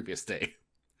spirits than the previous day.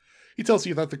 He tells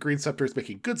you that the Green Scepter is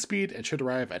making good speed and should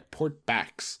arrive at Port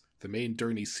Bax, the main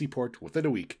Durney seaport, within a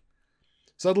week.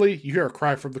 Suddenly, you hear a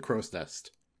cry from the crow's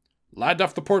nest. "Land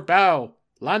off the port bow!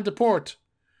 Land to port!"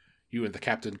 You and the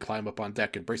captain climb up on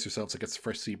deck and brace yourselves against the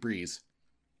fresh sea breeze.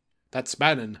 "That's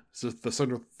Spannon, the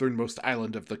southernmost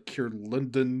island of the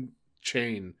Kirlinden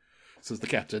chain," says the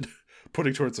captain,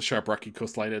 pointing towards the sharp rocky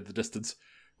coastline in the distance.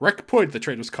 "Wreck Point, the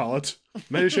traders call it.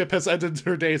 Many ship has ended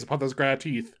her days upon those grand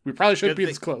heath. We probably shouldn't be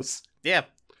this close." Yeah,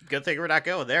 good thing we're not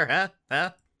going there,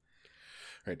 huh?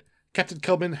 Right. Captain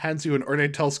Kelman hands you an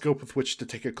ornate telescope with which to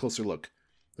take a closer look.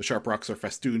 The sharp rocks are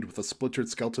festooned with the splintered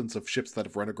skeletons of ships that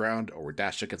have run aground or were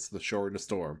dashed against the shore in a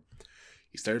storm.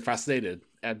 You stare in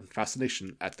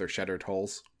fascination at their shattered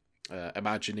hulls,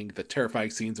 imagining the terrifying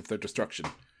scenes of their destruction.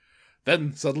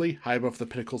 Then, suddenly, high above the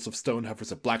pinnacles of stone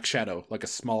hovers a black shadow, like a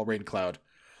small rain cloud.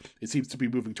 It seems to be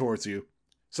moving towards you.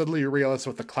 Suddenly you realize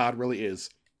what the cloud really is.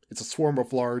 It's a swarm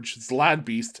of large land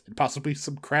beast, and possibly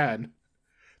some cran.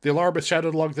 The alarm is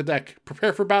shouted along the deck.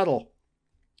 Prepare for battle.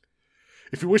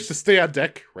 If you wish to stay on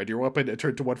deck, ready your weapon and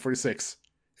turn to 146.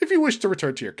 If you wish to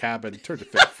return to your cabin, turn to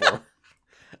 54.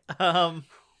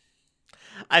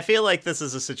 I feel like this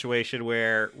is a situation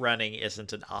where running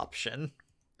isn't an option.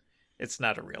 It's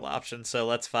not a real option, so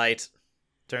let's fight.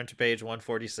 Turn to page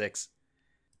 146.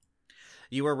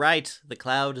 You were right. The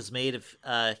cloud is made of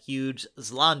a huge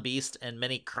Zlan beast and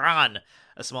many Kran,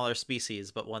 a smaller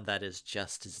species, but one that is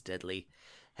just as deadly.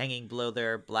 Hanging below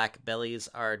their black bellies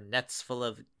are nets full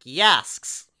of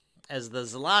gyasks. As the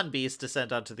Zlan beasts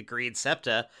descend onto the Green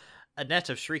Scepter, a net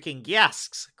of shrieking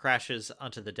gyasks crashes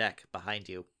onto the deck behind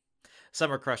you.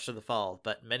 Some are crushed to the fall,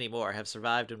 but many more have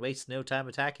survived and waste no time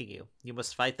attacking you. You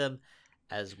must fight them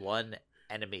as one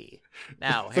enemy.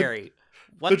 Now, Harry,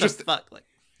 what the fuck?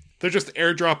 They're just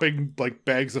airdropping,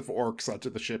 bags of orcs onto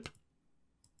the ship.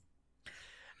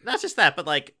 Not just that, but,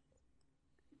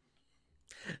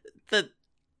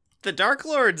 the Dark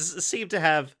Lords seem to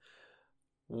have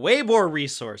way more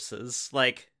resources,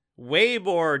 way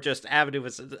more just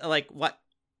avenues. What?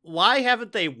 Why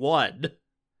haven't they won?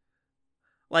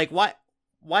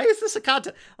 Why is this a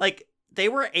contest? They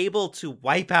were able to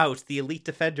wipe out the elite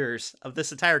defenders of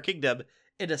this entire kingdom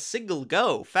in a single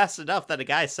go, fast enough that a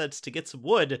guy sent to get some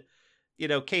wood,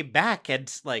 came back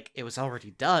and, it was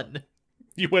already done.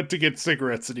 You went to get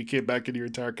cigarettes and you came back and your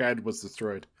entire kind was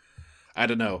destroyed. I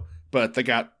don't know, but they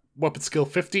got weapon skill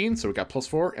 15, so we got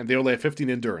 +4, and they only have 15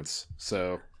 endurance,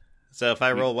 so if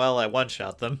I roll well, I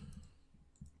one-shot them.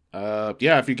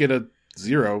 Yeah, if you get a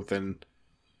 0, then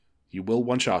you will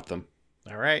one-shot them.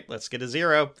 Alright, let's get a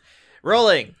 0.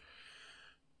 Rolling!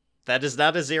 That is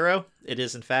not a 0. It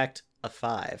is, in fact, a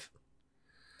 5.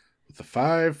 With the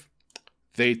 5,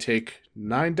 they take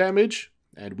 9 damage,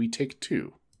 and we take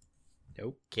 2.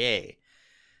 Okay.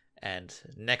 And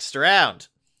next round,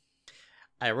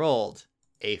 I rolled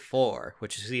a 4,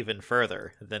 which is even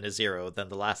further than a 0 than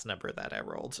the last number that I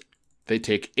rolled. They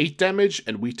take 8 damage,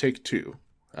 and we take 2.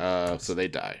 So they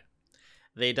die.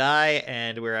 They die,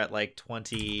 and we're at like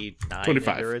 29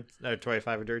 25. endurance, or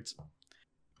 25 endurance.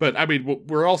 But I mean,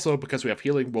 we're also, because we have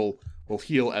healing, we'll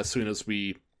heal as soon as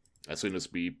we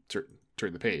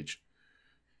turn the page.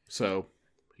 So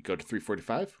you go to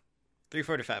 345.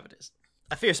 345 it is.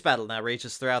 A fierce battle now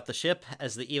rages throughout the ship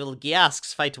as the evil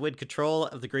Giasks fight to win control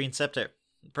of the Green Scepter.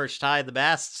 Perched high in the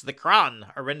masts, the Kron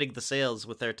are rending the sails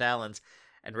with their talons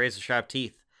and razor-sharp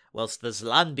teeth, whilst the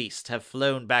Zlanbeast have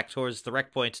flown back towards the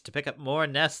wreck point to pick up more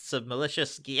nests of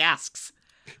malicious Giasks.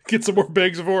 Get some more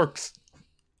bags of orcs.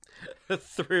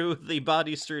 Through the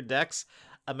body-strewn decks,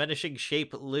 a menacing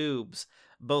shape looms.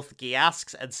 Both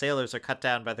Giasks and sailors are cut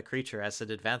down by the creature as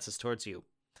it advances towards you.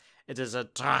 It is a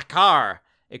Drakkar,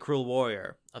 a cruel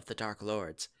warrior of the Dark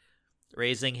Lords.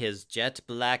 Raising his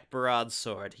jet-black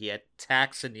broadsword, he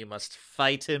attacks and you must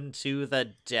fight him to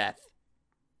the death.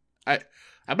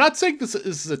 I'm not saying this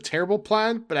is a terrible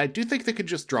plan, but I do think they could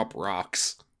just drop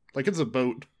rocks. Like it's a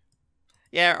boat.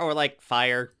 Yeah, or like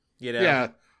fire, you know? Yeah.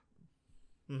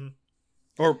 Mm-hmm.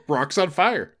 Or rocks on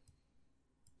fire.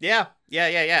 Yeah.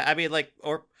 I mean, like,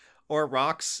 or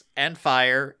rocks and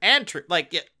fire and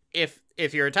like, if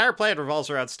your entire plan revolves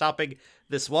around stopping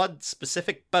this one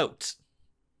specific boat,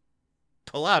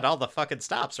 pull out all the fucking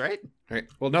stops, right? All right.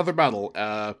 Well, another battle.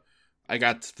 I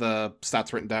got the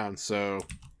stats written down, so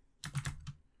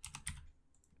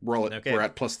roll it. Okay. We're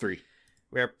at +3.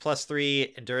 We're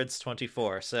 +3, endurance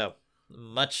 24, so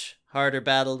much harder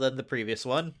battle than the previous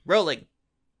one. Rolling.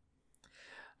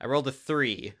 I rolled a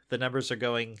 3. The numbers are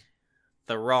going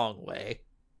the wrong way.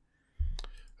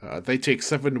 They take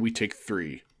 7, we take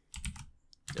 3.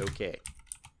 Okay.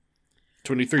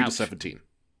 23 Ouch. to 17.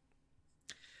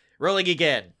 Rolling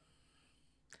again.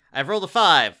 I've rolled a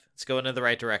 5. It's going in the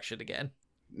right direction again.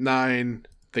 9.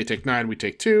 They take 9, we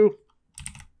take 2.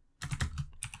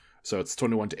 So it's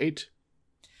 21 to 8.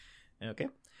 Okay.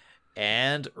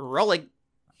 And rolling.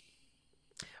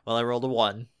 Well, I rolled a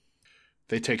 1.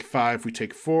 They take 5, we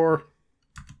take 4.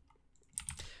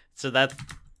 So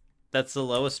that's the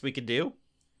lowest we can do?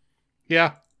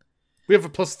 Yeah. We have a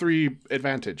 +3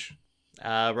 advantage.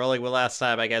 Rolling one last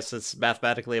time, I guess it's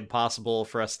mathematically impossible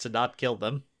for us to not kill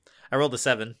them. I rolled a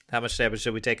 7. How much damage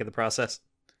did we take in the process?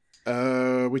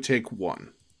 We take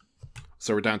 1.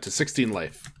 So we're down to 16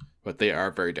 life. But they are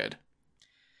very dead.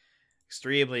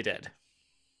 Extremely dead.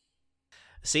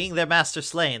 Seeing their master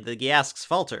slain, the Giasks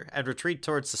falter and retreat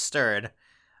towards the stern.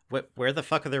 Where the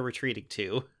fuck are they retreating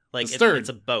to? Like, it's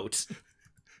a boat.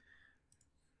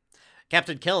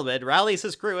 Captain Kelman rallies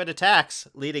his crew and attacks,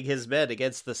 leading his men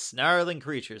against the snarling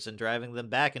creatures and driving them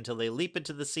back until they leap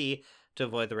into the sea to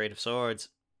avoid the rain of swords.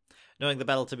 Knowing the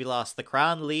battle to be lost, the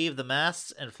Kron leave the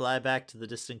masts and fly back to the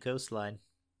distant coastline.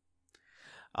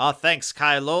 "Ah, thanks,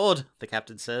 Kai Lord," the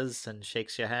captain says and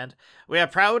shakes your hand. "We are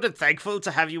proud and thankful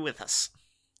to have you with us."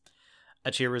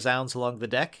 A cheer resounds along the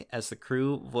deck as the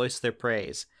crew voice their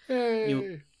praise.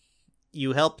 Yay.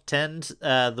 You help tend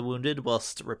the wounded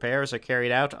whilst repairs are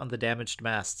carried out on the damaged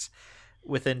masts.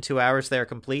 Within 2 hours they are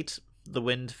complete, the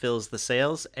wind fills the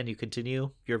sails, and you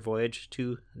continue your voyage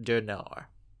to Durnor.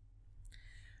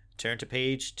 Turn to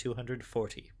page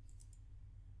 240.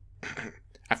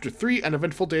 After 3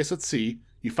 uneventful days at sea,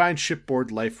 you find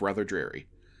shipboard life rather dreary.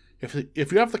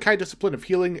 If you have the kind discipline of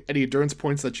healing, any endurance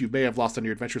points that you may have lost on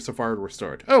your adventure so far are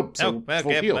restored. Full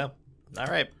heal. Well, all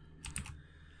right.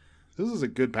 This is a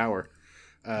good power.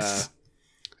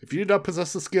 If you do not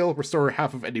possess the skill, restore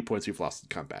half of any points you've lost in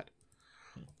combat.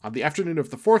 On the afternoon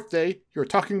of the 4th day, you are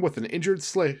talking with an injured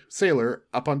sailor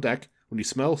up on deck when you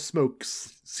smell smoke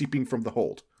seeping from the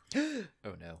hold.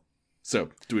 Oh no.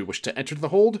 So, do we wish to enter the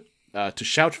hold, to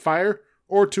shout fire,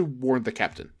 or to warn the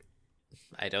captain?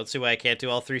 I don't see why I can't do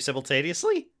all 3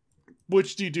 simultaneously.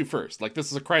 Which do you do first? Like,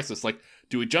 this is a crisis. Like,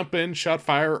 do we jump in, shout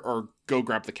fire, or go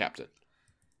grab the captain?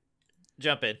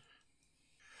 Jump in.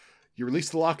 You release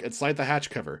the lock and slide the hatch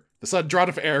cover. The sudden draught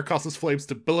of air causes flames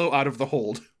to billow out of the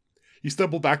hold. You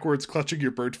stumble backwards, clutching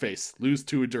your burnt face. Lose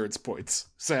 2 endurance points.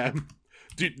 Sam,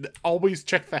 always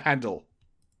check the handle.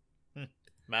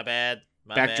 My bad.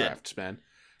 Backdraft, man.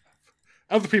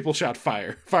 Other people shout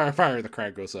fire. Fire, fire, the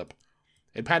cry goes up.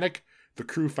 In panic, the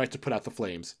crew fight to put out the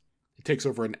flames. It takes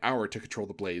over an hour to control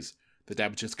the blaze. The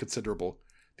damage is considerable.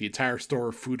 The entire store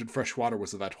of food and fresh water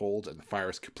was in that hold, and the fire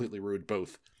has completely ruined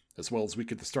both, as well as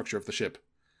weakened the structure of the ship.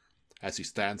 As you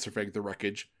stand surveying the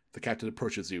wreckage, the captain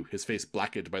approaches you, his face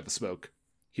blackened by the smoke.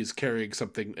 He is carrying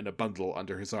something in a bundle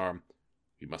under his arm.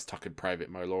 "We must talk in private,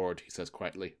 my lord," he says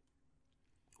quietly.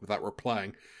 Without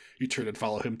replying, you turn and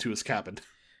follow him to his cabin.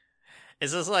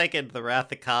 Is this like in the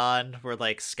Wrath of Khan, where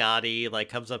like Scotty like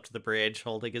comes up to the bridge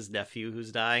holding his nephew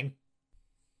who's dying?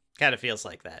 Kind of feels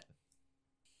like that.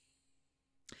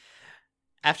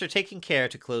 After taking care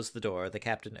to close the door, the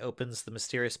captain opens the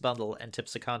mysterious bundle and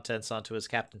tips the contents onto his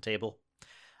captain table.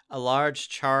 A large,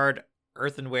 charred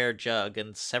earthenware jug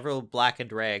and several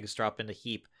blackened rags drop in a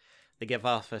heap. They give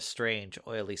off a strange,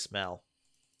 oily smell.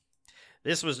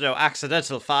 "This was no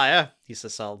accidental fire," he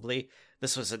says solemnly.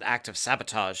 "This was an act of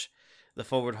sabotage. The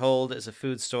forward hold is a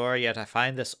food store, yet I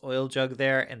find this oil jug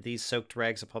there and these soaked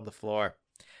rags upon the floor.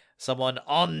 Someone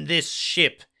on this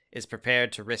ship is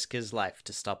prepared to risk his life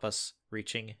to stop us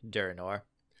reaching Durnor."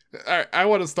 I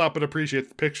want to stop and appreciate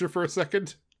the picture for a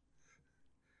second.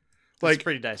 Like, it's a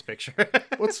pretty nice picture.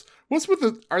 what's with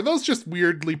the? Are those just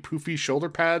weirdly poofy shoulder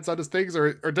pads on his things,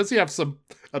 or does he have some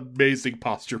amazing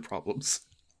posture problems?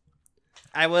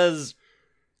 I was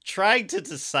trying to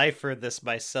decipher this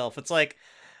myself. It's like,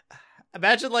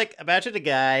 imagine a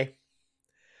guy,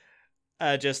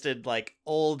 just in like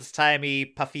old timey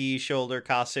puffy shoulder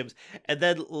costumes, and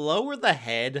then lower the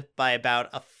head by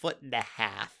about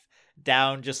 1.5 feet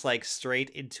down, just like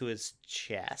straight into his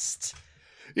chest.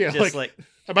 Yeah, just like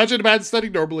imagine a man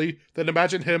standing normally, then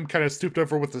imagine him kind of stooped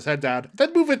over with his head down,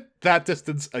 then move it that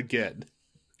distance again.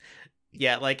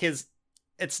 Yeah, like it's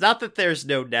not that there's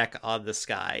no neck on this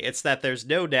guy, it's that there's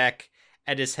no neck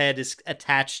and his head is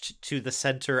attached to the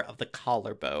center of the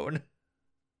collarbone.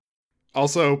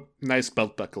 Also, nice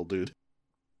belt buckle, dude.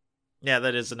 Yeah,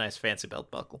 that is a nice fancy belt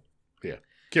buckle. Yeah.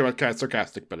 Came out kind of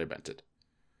sarcastic, but I meant it.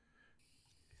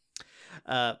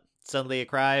 Suddenly a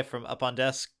cry from up on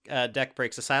deck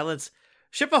breaks the silence.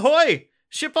 "Ship ahoy!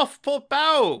 Ship off port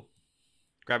bow!"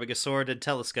 Grabbing a sword and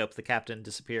telescope, the captain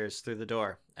disappears through the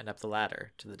door and up the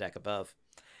ladder to the deck above.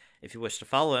 If you wish to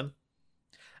follow him,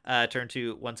 turn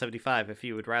to 175. If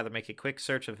you would rather make a quick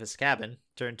search of his cabin,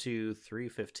 turn to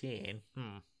 315.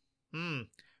 I'm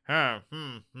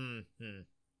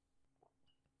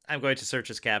going to search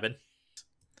his cabin.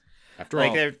 After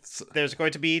all, there's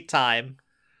going to be time.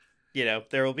 You know,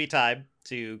 there will be time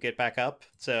to get back up,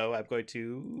 so I'm going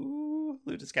to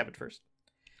loot his cabin first.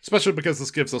 Especially because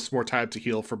this gives us more time to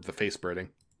heal from the face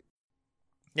burning.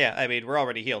 Yeah, I mean, we're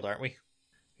already healed, aren't we?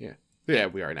 Yeah,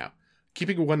 we are now.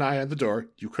 Keeping one eye on the door,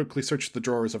 you quickly search the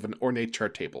drawers of an ornate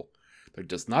chart table. There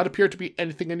does not appear to be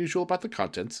anything unusual about the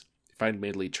contents. You find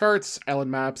mainly charts,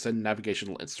 island maps, and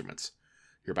navigational instruments.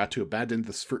 You're about to abandon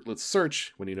this fruitless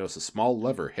search when you notice a small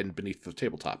lever hidden beneath the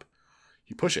tabletop.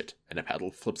 You push it, and a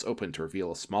panel flips open to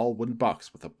reveal a small wooden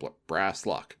box with a brass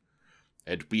lock.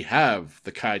 And we have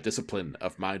the Kai discipline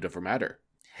of mind over matter.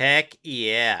 Heck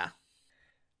yeah.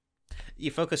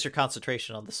 You focus your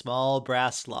concentration on the small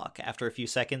brass lock. After a few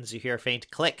seconds, you hear a faint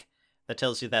click that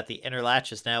tells you that the inner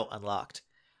latch is now unlocked.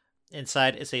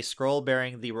 Inside is a scroll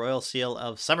bearing the royal seal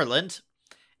of Summerland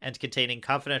and containing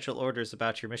confidential orders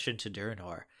about your mission to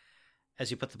Durnor.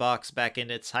 As you put the box back in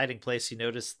its hiding place, you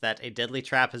notice that a deadly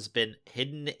trap has been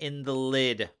hidden in the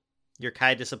lid. Your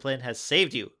Kai discipline has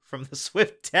saved you from the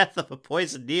swift death of a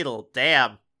poisoned needle.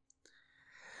 Damn.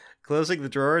 Closing the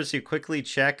drawers, you quickly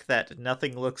check that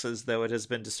nothing looks as though it has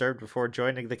been disturbed before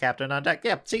joining the captain on deck.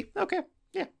 Yeah, see? Okay,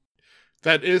 yeah.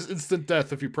 That is instant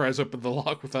death if you prise open the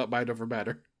lock without mind over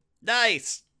matter.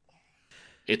 Nice!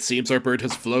 "It seems our bird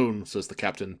has flown," says the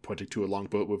captain, pointing to a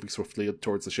longboat moving swiftly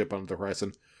towards the ship on the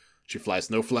horizon. "She flies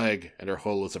no flag, and her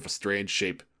hull is of a strange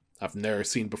shape. I've ne'er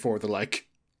seen before the like."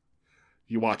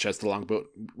 You watch as the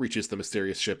longboat reaches the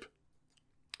mysterious ship.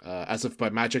 As if by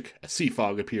magic, a sea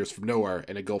fog appears from nowhere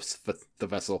and engulfs the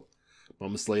vessel.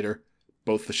 Moments later,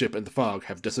 both the ship and the fog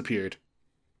have disappeared.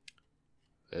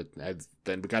 And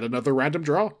then we got another random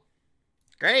draw.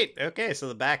 Great. Okay, so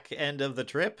the back end of the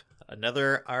trip,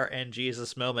 another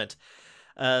RNGesus moment.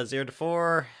 0 to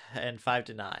 4 and 5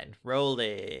 to 9.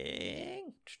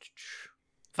 Rolling.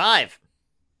 5.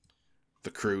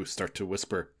 The crew start to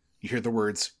whisper. You hear the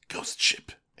words, "Ghost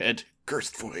ship" and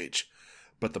 "Cursed voyage."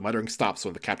 But the muttering stops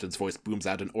when the captain's voice booms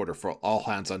out an order for all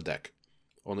hands on deck.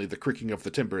 Only the creaking of the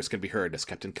timbers can be heard as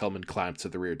Captain Kelman climbs to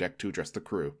the rear deck to address the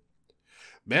crew.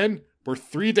 "Men, we're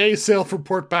 3 days sail from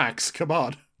Port Bax. Come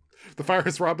on. The fire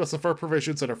has robbed us of our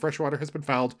provisions and our fresh water has been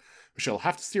fouled. We shall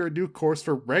have to steer a new course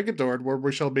for Rangadorn, where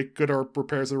we shall make good our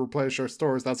repairs and replenish our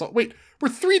stores. That's all." Wait, we're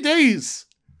 3 days!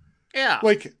 Yeah.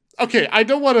 Like, okay, I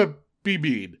don't want to be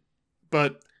mean,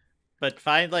 but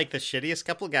find, like, the shittiest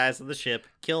couple guys on the ship,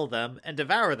 kill them, and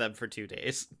devour them for 2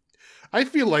 days. I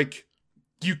feel like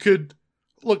you could...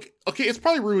 Look, okay, it's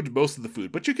probably ruined most of the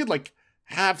food, but you could, like,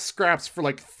 have scraps for,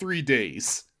 like, 3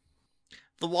 days.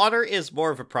 The water is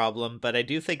more of a problem, but I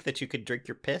do think that you could drink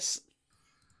your piss.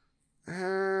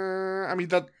 I mean,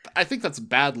 I think that's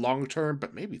bad long term,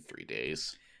 but maybe 3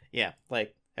 days. Yeah,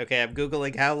 like, okay, I'm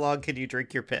Googling how long can you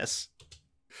drink your piss.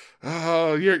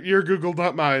 Oh, your Google,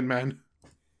 not mine, man.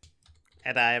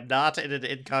 and I am not in an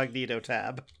incognito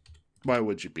tab. Why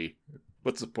would you be?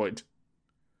 What's the point?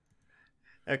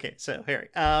 Okay, so Harry,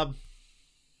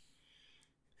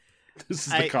 This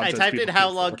is I the content typed in people how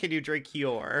came long for. can you drink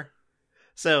your.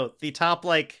 So the top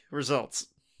results.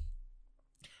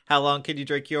 How long can you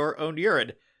drink your own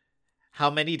urine? How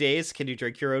many days can you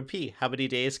drink your own pee? How many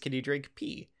days can you drink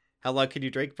pee? How long can you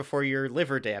drink before your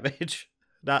liver damage?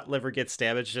 Not liver gets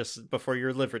damaged, just before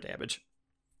your liver damage.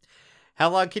 How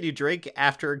long can you drink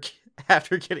after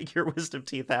getting your wisdom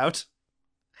teeth out?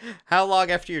 How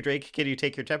long after your drink can you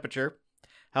take your temperature?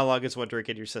 How long is one drink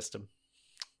in your system?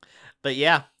 But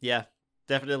yeah,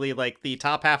 definitely like the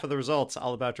top half of the results,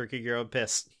 all about drinking your own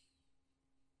piss.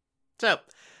 So,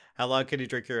 how long can you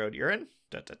drink your own urine? ...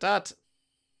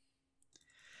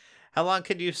 How long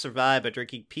can you survive by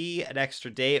drinking pee an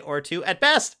extra day or two at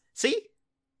best? See?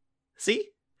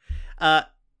 A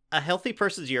healthy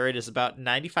person's urine is about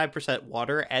 95%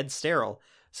 water and sterile,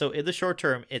 so in the short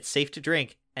term, it's safe to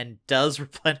drink and does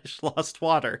replenish lost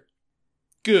water.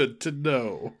 Good to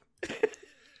know.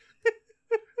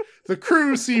 The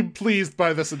crew seem pleased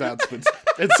by this announcement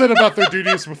and set about their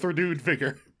duties with renewed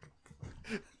vigor.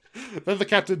 Then the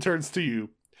captain turns to you.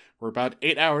 We're about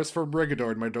 8 hours from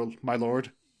Regadorn, my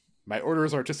lord. My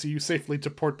orders are to see you safely to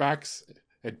Port Bax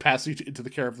and pass you into the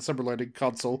care of the Summer Landing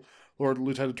Consul, Lord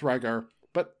Lieutenant Rygar.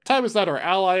 But time is not our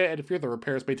ally, and if the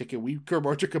repairs may take a week or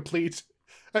more to complete.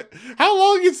 How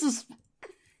long is this?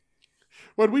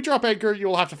 When we drop anchor, you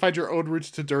will have to find your own route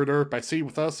to Durner by sea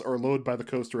with us or load by the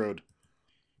coast road.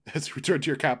 As you return to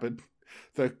your cabin,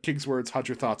 the king's words haunt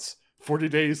your thoughts. 40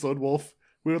 days, Lone Wolf.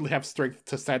 We only have strength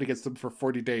to stand against them for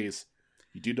 40 days.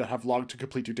 You do not have long to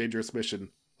complete your dangerous mission.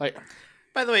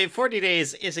 By the way, 40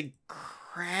 days is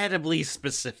incredibly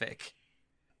specific.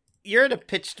 You're in a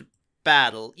pitched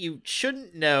battle. You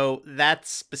shouldn't know that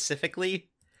specifically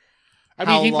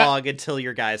how long until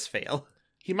your guys fail.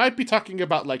 He might be talking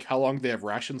about, how long they have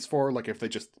rations for, if they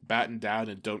just batten down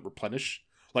and don't replenish.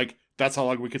 That's how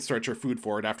long we can stretch our food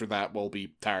for, and after that, we'll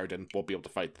be tired and won't be able to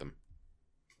fight them.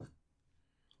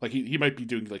 He might be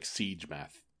doing, siege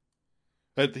math.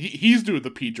 But he's doing the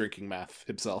pee drinking math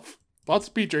himself. Lots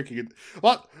of pee drinking.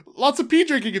 Lots of pee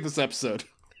drinking in this episode.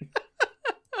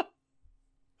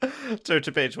 Turn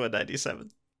to page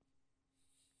 197.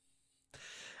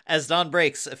 As dawn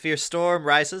breaks, a fierce storm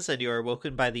rises, and you are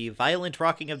woken by the violent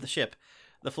rocking of the ship.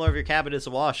 The floor of your cabin is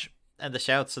awash, and the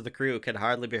shouts of the crew can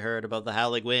hardly be heard above the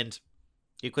howling wind.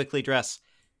 You quickly dress,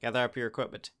 gather up your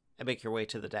equipment, and make your way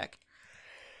to the deck.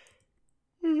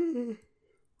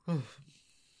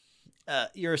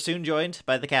 You're soon joined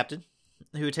by the captain,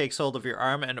 who takes hold of your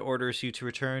arm and orders you to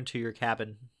return to your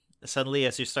cabin. Suddenly,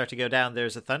 as you start to go down,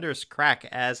 there's a thunderous crack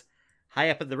as, high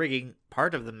up in the rigging,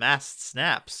 part of the mast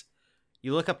snaps.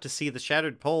 You look up to see the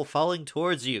shattered pole falling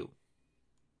towards you.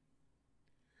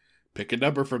 Pick a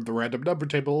number from the random number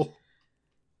table.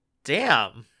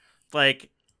 Damn.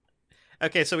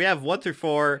 Okay, so we have 1 through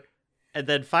 4, and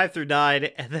then 5 through 9,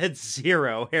 and then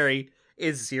 0. Harry,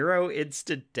 is 0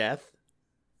 instant death?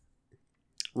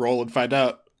 Roll and find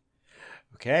out.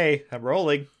 Okay, I'm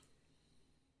rolling.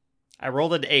 I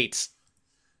rolled an 8.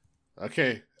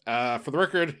 Okay, for the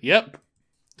record, yep.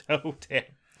 Oh, damn.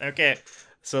 Okay,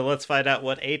 so let's find out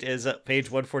what 8 is at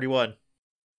page 141.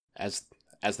 As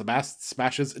the mast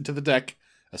smashes into the deck,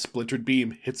 a splintered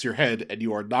beam hits your head and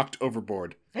you are knocked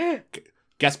overboard.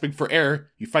 Gasping for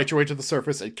air, you fight your way to the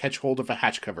surface and catch hold of a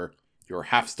hatch cover. You are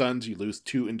half stunned, you lose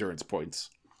 2 endurance points.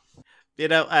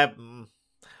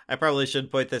 I probably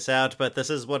should point this out, but this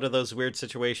is one of those weird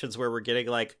situations where we're getting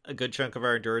a good chunk of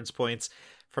our endurance points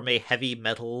from a heavy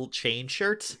metal chain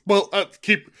shirt. Well,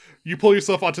 you pull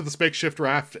yourself onto this makeshift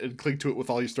raft and cling to it with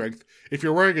all your strength. If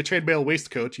you're wearing a chainmail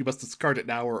waistcoat, you must discard it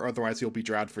now, or otherwise you'll be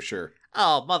drowned for sure.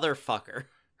 Oh, motherfucker.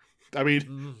 I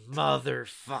mean...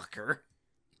 Motherfucker.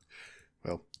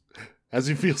 Well, as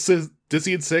you feel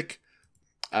dizzy and sick,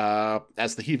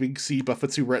 as the heaving sea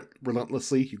buffets you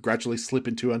relentlessly, you gradually slip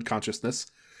into unconsciousness.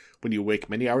 When you awake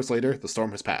many hours later, the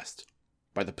storm has passed.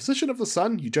 By the position of the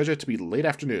sun, you judge it to be late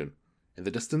afternoon. In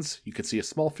the distance, you can see a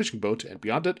small fishing boat, and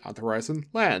beyond it, on the horizon,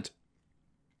 land.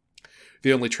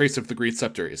 The only trace of the Green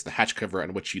Scepter is the hatch cover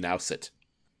on which you now sit.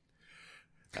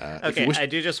 Okay, I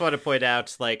do just want to point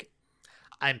out,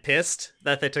 I'm pissed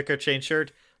that they took our chain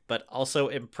shirt, but also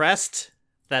impressed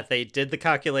that they did the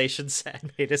calculations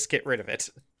and made us get rid of it.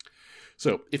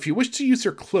 So, if you wish to use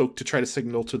your cloak to try to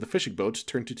signal to the fishing boat,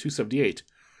 turn to 278.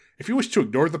 If you wish to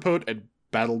ignore the boat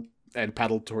and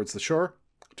paddle towards the shore,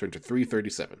 turn to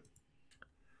 337.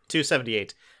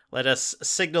 278. Let us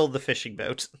signal the fishing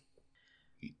boat.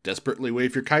 You desperately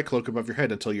wave your Kai cloak above your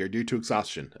head until you're near to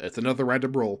exhaustion. It's another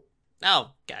random roll.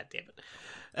 Oh, god damn it.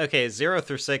 Okay, 0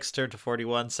 through 6 turn to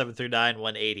 41, 7 through 9,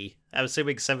 180. I'm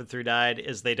assuming 7 through 9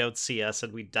 is they don't see us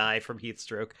and we die from heat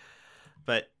stroke.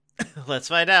 But let's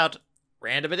find out.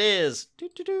 Random it is.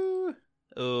 Doo-doo-doo.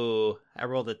 Ooh, I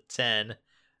rolled a 10.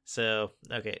 So,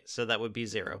 okay, so that would be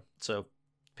 0. So,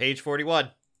 page 41.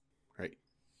 Right.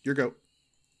 Your go.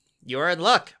 You're in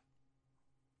luck.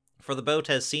 For the boat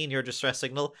has seen your distress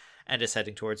signal and is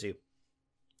heading towards you.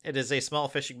 It is a small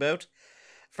fishing boat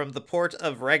from the port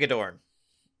of Regadorn.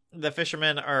 The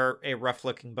fishermen are a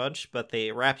rough-looking bunch, but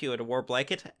they wrap you in a warm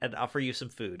blanket and offer you some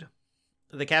food.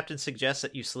 The captain suggests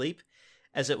that you sleep,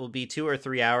 as it will be 2 or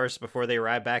 3 hours before they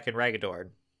arrive back in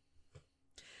Regadorn.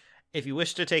 If you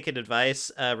wish to take an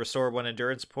advice, restore 1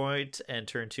 endurance point and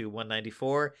turn to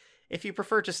 194. If you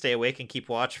prefer to stay awake and keep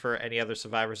watch for any other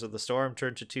survivors of the storm,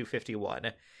 turn to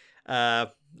 251.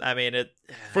 I mean, it.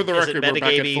 For the record, we're back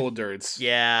at full endurance.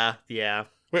 Yeah.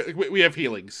 We have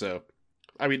healing, so.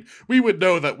 I mean, we would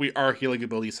know that our healing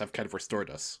abilities have kind of restored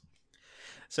us.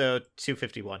 So,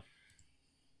 251.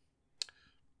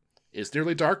 It's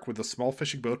nearly dark when the small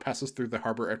fishing boat passes through the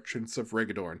harbor entrance of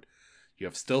Regadorn. You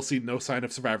have still seen no sign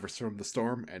of survivors from the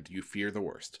storm, and you fear the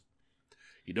worst.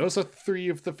 You notice that 3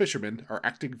 of the fishermen are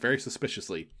acting very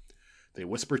suspiciously. They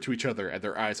whisper to each other, and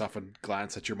their eyes often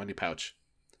glance at your money pouch.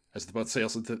 As the boat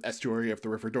sails into the estuary of the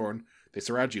River Dorn, they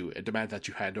surround you and demand that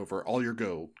you hand over all your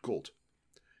gold.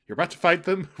 You're about to fight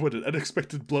them when an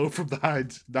unexpected blow from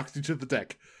behind knocks you to the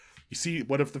deck. You see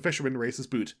one of the fishermen raise his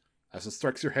boot. As it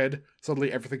strikes your head,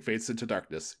 suddenly everything fades into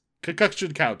darkness.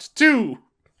 Concussion count 2!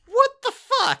 What the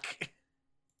fuck?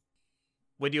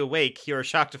 When you awake, you are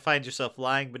shocked to find yourself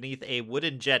lying beneath a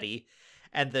wooden jetty,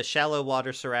 and the shallow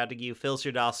water surrounding you fills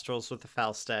your nostrils with a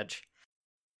foul stench.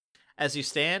 As you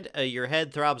stand, your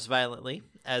head throbs violently,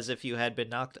 as if you had been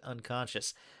knocked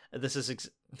unconscious. This is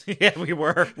yeah, we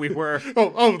were.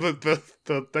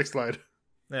 The next slide.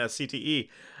 Yeah, CTE.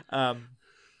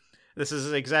 This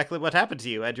is exactly what happened to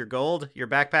you. And your gold, your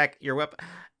backpack, your weapon,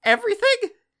 everything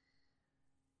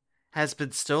has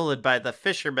been stolen by the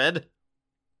fishermen.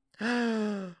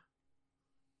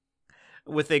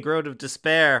 With a groan of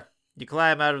despair, you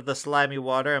climb out of the slimy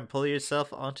water and pull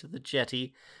yourself onto the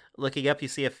jetty. Looking up, you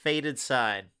see a faded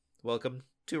sign. Welcome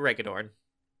to Regadorn.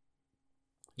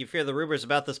 You fear the rumors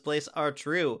about this place are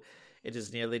true. It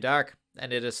is nearly dark,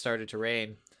 and it has started to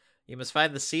rain. You must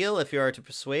find the seal if you are to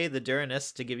persuade the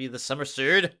Durinus to give you the summer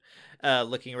sword.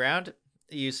 Looking around,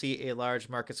 you see a large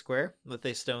market square with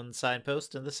a stone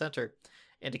signpost in the center,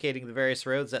 indicating the various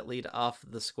roads that lead off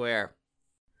the square.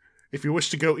 If you wish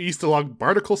to go east along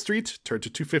Barnacle Street, turn to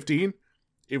 215.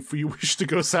 If you wish to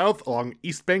go south along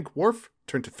East Bank Wharf,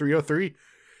 turn to 303.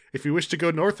 If you wish to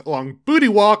go north along Booty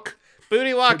Walk...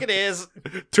 Booty Walk it is!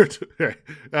 Turn to...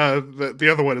 the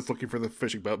other one is looking for the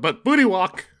fishing boat, but Booty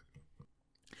Walk...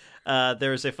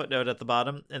 There is a footnote at the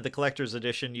bottom. In the collector's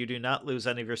edition, you do not lose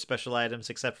any of your special items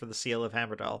except for the seal of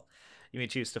Hammerdal. You may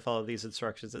choose to follow these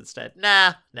instructions instead.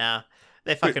 Nah.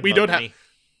 They fucking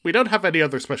we don't have any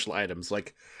other special items.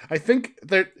 Like, I think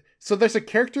so there's a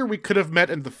character we could have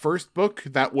met in the first book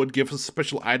that would give us a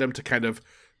special item to kind of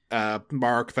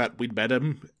mark that we'd met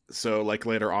him. So, like,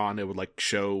 later on, it would, like,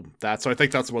 show that. So I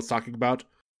think that's what it's talking about.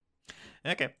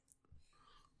 Okay.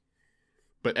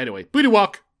 But anyway, Booty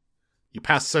Walk! You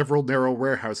pass several narrow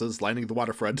warehouses lining the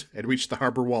waterfront and reach the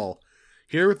harbor wall.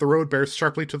 Here, the road bears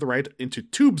sharply to the right into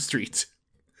Tube Street.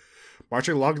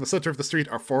 Marching along the center of the street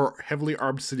are 4 heavily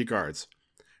armed city guards.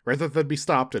 Rather than be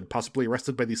stopped and possibly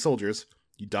arrested by these soldiers,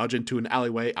 you dodge into an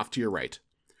alleyway off to your right.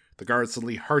 The guards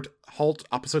suddenly halt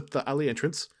opposite the alley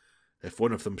entrance. If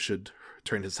one of them should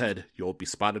turn his head, you'll be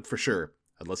spotted for sure,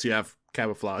 unless you have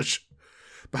camouflage.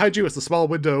 Behind you is a small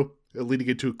window leading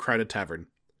into a crowded tavern.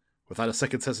 Without a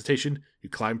second's hesitation, you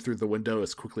climb through the window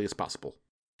as quickly as possible.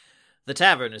 The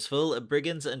tavern is full of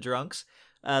brigands and drunks,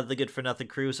 the good-for-nothing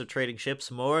crews of trading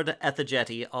ships moored at the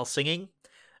jetty, all singing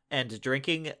and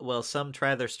drinking, while some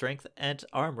try their strength at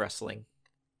arm wrestling.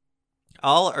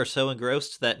 All are so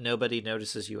engrossed that nobody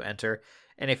notices you enter.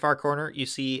 In a far corner, you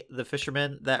see the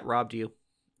fishermen that robbed you.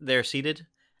 They're seated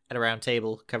at a round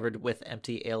table covered with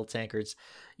empty ale tankards.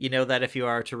 You know that if you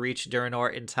are to reach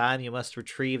Durinor in time, you must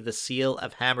retrieve the seal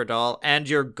of Hammerdal and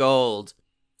your gold.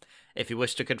 If you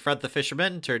wish to confront the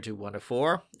fishermen, turn to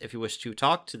 104. If you wish to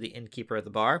talk to the innkeeper at the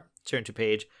bar, turn to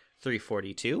page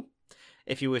 342.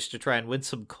 If you wish to try and win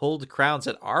some gold crowns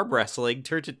at arm wrestling,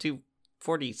 turn to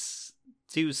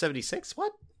 276.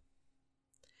 What?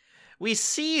 We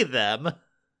see them.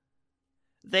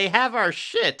 They have our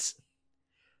shit.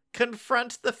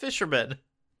 Confront the fishermen.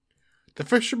 The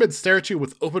fishermen stare at you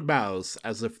with open mouths,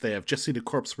 as if they have just seen a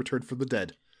corpse returned from the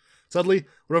dead. Suddenly,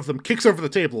 one of them kicks over the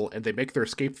table, and they make their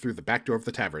escape through the back door of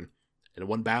the tavern. In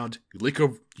one bound,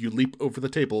 you leap over the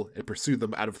table and pursue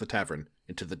them out of the tavern,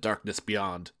 into the darkness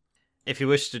beyond. If you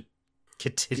wish to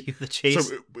continue the chase...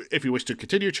 So, if you wish to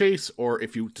continue chase, or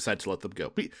if you decide to let them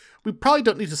go. We probably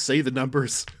don't need to say the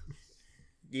numbers.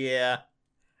 Yeah.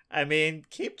 I mean,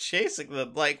 keep chasing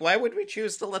them. Like, why would we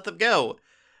choose to let them go?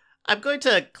 I'm going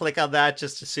to click on that,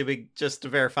 just to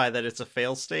verify that it's a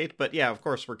fail state. But yeah, of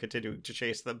course we're continuing to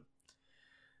chase them.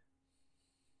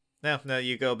 No,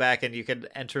 you go back and you can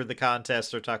enter the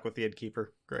contest or talk with the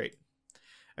innkeeper. Great.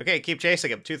 Okay, keep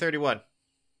chasing him. 231.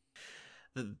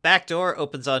 The back door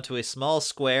opens onto a small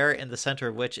square, in the center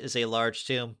of which is a large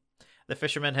tomb. The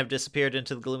fishermen have disappeared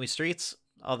into the gloomy streets.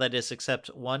 All that is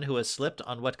except one who has slipped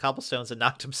on wet cobblestones and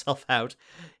knocked himself out.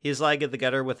 He is lying in the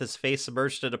gutter with his face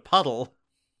submerged in a puddle.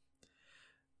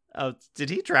 Oh,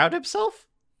 did he drown himself?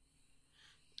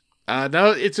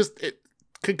 No, it's just...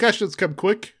 concussions come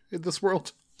quick in this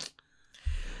world.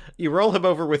 You roll him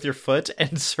over with your foot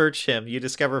and search him. You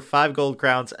discover 5 gold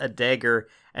crowns, a dagger,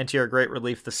 and to your great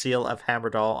relief, the seal of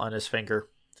Hammerdall on his finger.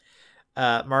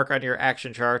 Mark on your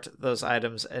action chart those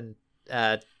items and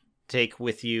take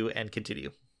with you and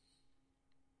continue.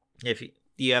 If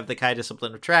you have the Kai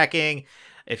discipline of tracking,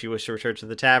 if you wish to return to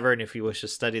the tavern, if you wish to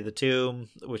study the tomb,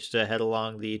 wish to head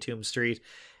along the tomb street,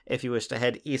 if you wish to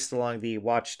head east along the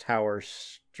watchtower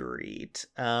street.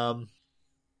 We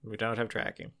don't have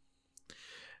tracking.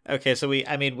 Okay, so we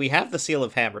have the seal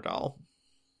of Hammerdall.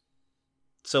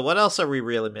 So what else are we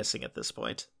really missing at this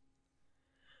point?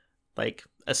 Like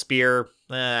a spear,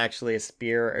 actually a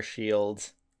spear, a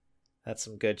shield. That's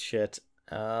some good shit.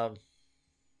 Let's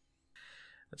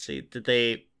see. Did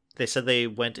they said they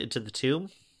went into the tomb?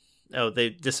 Oh, they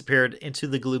disappeared into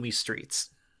the gloomy streets.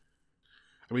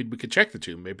 I mean, we could check the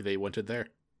tomb. Maybe they went in there.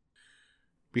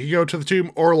 We could go to the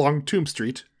tomb or along Tomb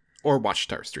Street or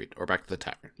Watchtower Street or back to the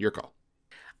tavern. Your call.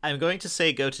 I'm going to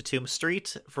say go to Tomb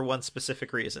Street for one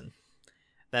specific reason.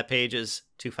 That page is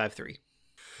 253.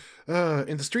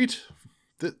 In the street,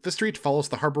 the street follows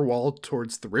the harbor wall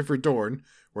towards the River Dorne,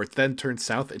 where it then turns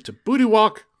south into Booty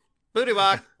Walk. Booty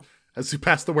Walk! As you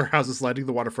pass the warehouses lining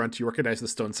the waterfront, you recognize the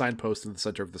stone signpost in the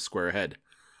center of the square ahead.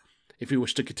 If you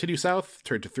wish to continue south,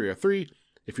 turn to 303.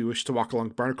 If you wish to walk along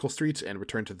Barnacle Street and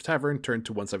return to the tavern, turn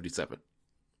to 177.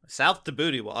 South to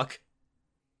Booty Walk.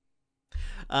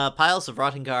 Piles of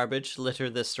rotting garbage litter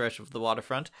this stretch of the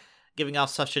waterfront, giving off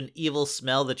such an evil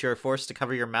smell that you are forced to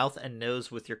cover your mouth and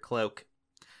nose with your cloak.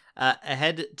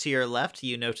 Ahead to your left,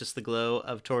 you notice the glow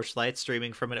of torchlight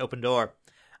streaming from an open door.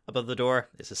 Above the door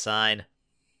is a sign.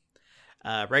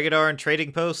 Regadorn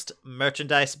Trading Post,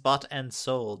 merchandise bought and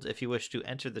sold. If you wish to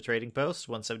enter the trading post,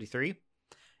 173.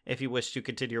 If you wish to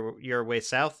continue your way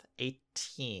south,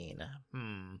 18.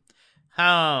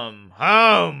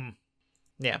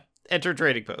 Yeah, enter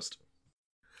trading post.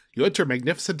 You enter a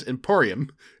magnificent emporium,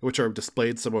 in which are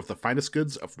displayed some of the finest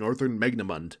goods of northern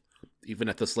Magnamund. Even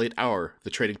at this late hour, the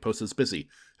trading post is busy,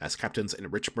 as captains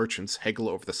and rich merchants haggle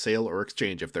over the sale or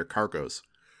exchange of their cargoes.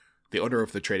 The owner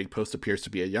of the trading post appears to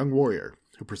be a young warrior,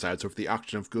 who presides over the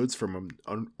auction of goods from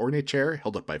an ornate chair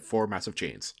held up by 4 massive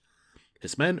chains.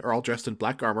 His men are all dressed in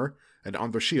black armor, and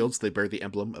on their shields they bear the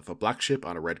emblem of a black ship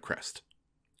on a red crest.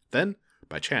 Then,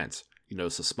 by chance, you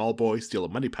notice a small boy steal a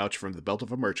money pouch from the belt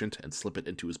of a merchant and slip it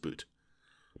into his boot.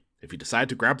 If you decide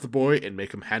to grab the boy and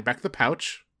make him hand back the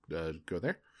pouch, go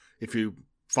there. If you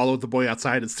follow the boy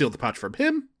outside and steal the pouch from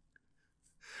him,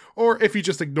 or if you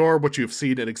just ignore what you have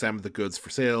seen and examine the goods for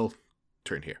sale,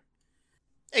 turn here.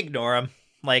 Ignore him.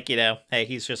 Like, hey,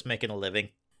 he's just making a living.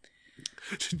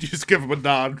 You just give him a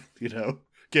nod,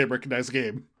 game recognize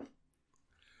game.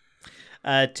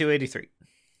 283.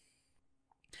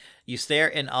 You stare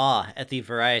in awe at the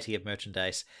variety of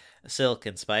merchandise, silk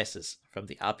and spices from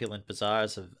the opulent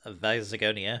bazaars of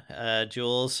Vasagonia,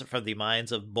 jewels from the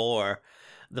mines of Bor,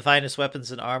 the finest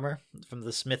weapons and armor from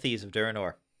the smithies of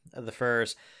Durinor, the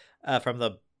furs from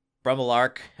the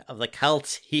Brumelark of the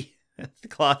Celti, the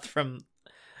cloth from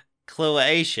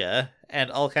Cloatia, and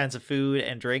all kinds of food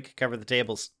and drink cover the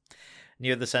tables.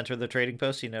 Near the center of the trading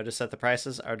post, you notice that the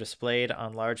prices are displayed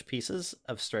on large pieces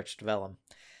of stretched vellum.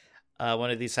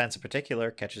 One of these signs in particular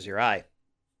catches your eye.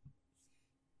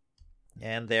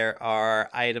 And there are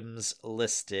items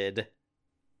listed.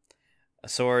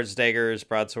 Swords, daggers,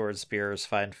 broadswords, spears,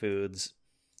 fine foods,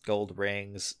 gold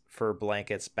rings, fur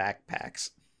blankets,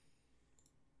 backpacks.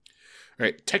 All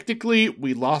right, technically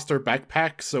we lost our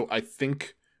backpack, so I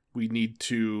think we need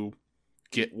to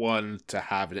get one to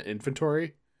have an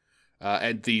inventory.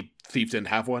 And the thief didn't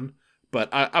have one. But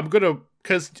I'm going to...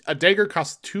 Because a dagger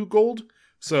costs 2 gold,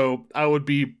 So I would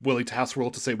be willing to house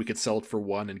roll to say we could sell it for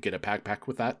 1 and get a backpack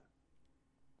with that.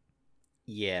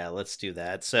 Yeah, let's do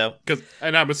that. So,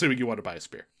 and I'm assuming you want to buy a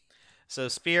spear. So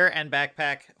spear and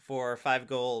backpack for 5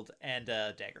 gold and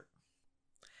a dagger.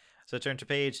 So turn to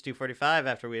page 245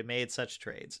 after we have made such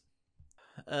trades.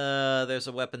 There's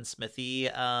a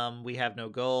weaponsmithy. We have no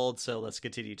gold, so let's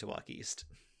continue to walk east.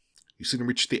 You soon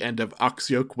reach the end of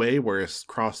Oxyoke Way, where it's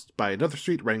crossed by another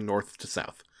street running north to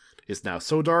south. It is now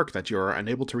so dark that you are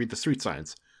unable to read the street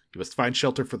signs. You must find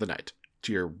shelter for the night.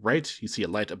 To your right, you see a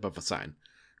light above a sign.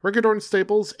 Regadorn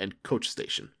Stables and Coach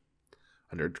Station.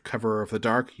 Under cover of the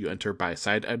dark, you enter by a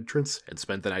side entrance and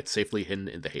spend the night safely hidden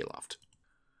in the hayloft.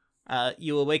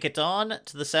 You awake at dawn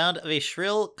to the sound of a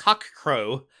shrill cock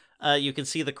crow. You can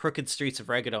see the crooked streets of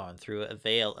Regadorn through a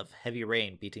veil of heavy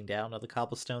rain beating down on the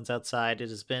cobblestones outside. It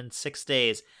has been 6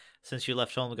 days since you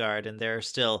left Holmgard, and there are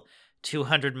still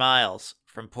 200 miles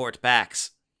from Port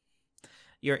Bax.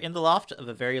 You're in the loft of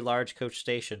a very large coach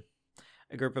station.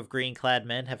 A group of green-clad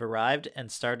men have arrived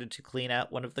and started to clean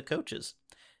out one of the coaches.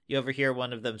 You overhear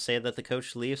one of them say that the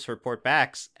coach leaves for Port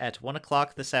Bax at 1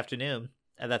 o'clock this afternoon,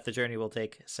 and that the journey will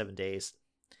take 7 days.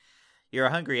 You're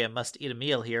hungry and must eat a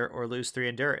meal here or lose 3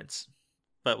 endurance.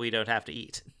 But we don't have to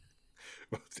eat.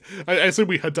 I assume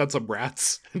we hunt down some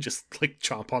rats and just,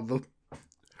 chomp on them.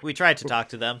 We tried to talk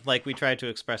to them, we tried to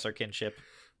express our kinship,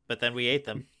 but then we ate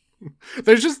them.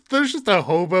 There's just a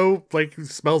hobo, who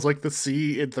smells like the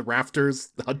sea in the rafters,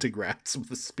 hunting rats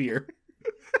with a spear.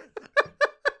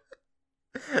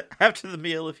 After the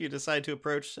meal, if you decide to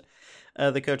approach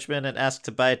the coachman and ask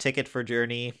to buy a ticket for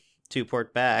journey to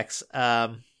Port Bax,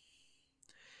 turn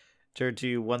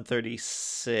to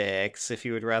 136. If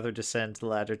you would rather descend the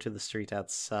ladder to the street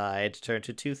outside, turn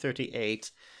to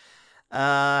 238.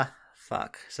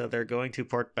 Fuck. So they're going to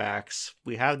Port Bax.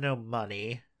 We have no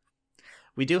money.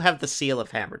 We do have the seal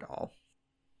of Hammerdall.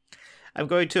 I'm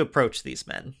going to approach these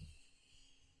men.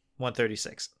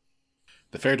 136.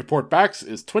 The fare to Port Bax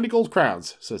is 20 gold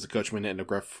crowns, says the coachman in a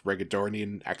gruff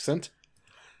Regadornian accent.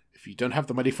 If you don't have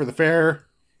the money for the fare,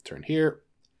 turn here.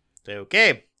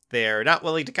 Okay. They're not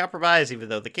willing to compromise, even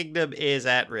though the kingdom is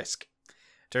at risk.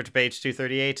 Turn to page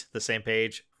 238, the same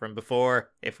page from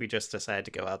before, if we just decide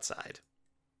to go outside.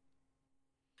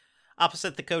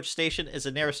 Opposite the coach station is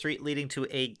a narrow street leading to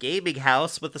a gaming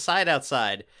house with a sign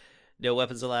outside. No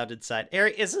weapons allowed inside.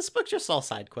 Ari, is this book just all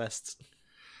side quests?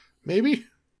 Maybe.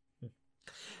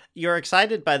 You're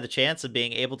excited by the chance of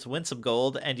being able to win some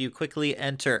gold, and you quickly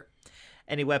enter.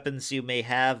 Any weapons you may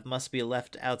have must be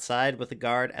left outside with a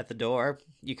guard at the door.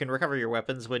 You can recover your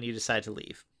weapons when you decide to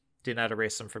leave. Do not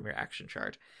erase them from your action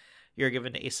chart. You're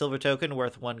given a silver token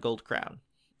worth 1 gold crown.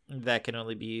 That can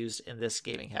only be used in this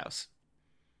gaming house.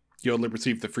 You only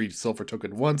receive the free silver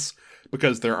token once,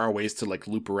 because there are ways to,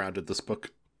 loop around in this book.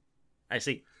 I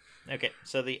see. Okay,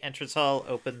 so the entrance hall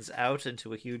opens out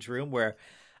into a huge room where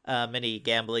many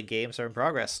gambling games are in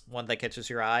progress. One that catches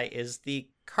your eye is the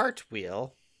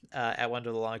cartwheel. At one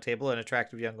of the long table, an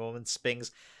attractive young woman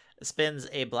spins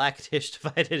a black dish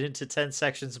divided into 10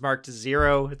 sections marked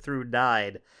 0 through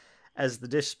 9. As the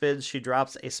dish spins, she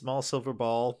drops a small silver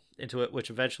ball into it, which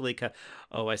eventually...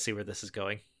 Oh, I see where this is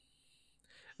going.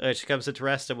 She comes into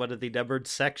rest in one of the numbered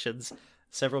sections.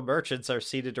 Several merchants are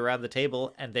seated around the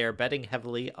table, and they are betting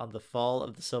heavily on the fall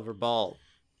of the silver ball.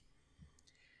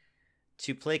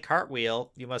 To play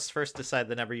cartwheel, you must first decide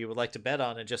the number you would like to bet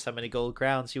on and just how many gold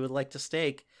crowns you would like to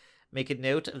stake. Make a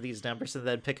note of these numbers and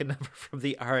then pick a number from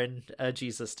the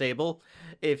RNGesus table.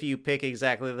 If you pick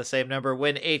exactly the same number,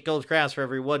 win 8 gold crowns for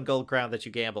every 1 gold crown that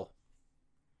you gamble.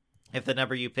 If the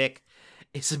number you pick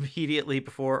is immediately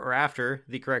before or after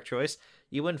the correct choice,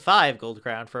 you win 5 gold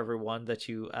crown for every 1 that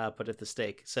you put at the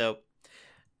stake. So,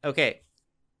 okay.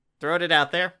 Throwing it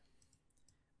out there.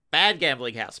 Bad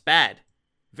gambling house. Bad.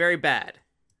 Very bad.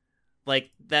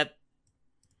 That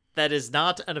is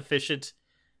not an efficient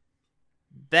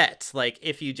bet.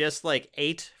 If you just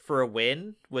 8 for a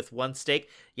win with 1 stake,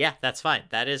 yeah, that's fine.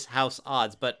 That is house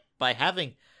odds. But by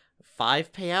having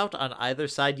 5 payout on either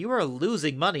side, you are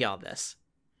losing money on this.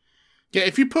 Yeah,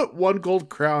 if you put 1 gold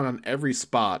crown on every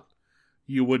spot,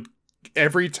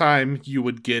 every time you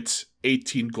would get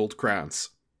 18 gold crowns.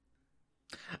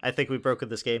 I think we've broken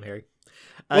this game, Harry.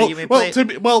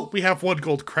 We have 1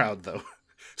 gold crown, though.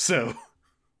 So...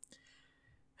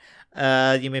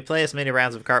 you may play as many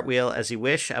rounds of cartwheel as you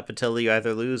wish, up until you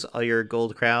either lose all your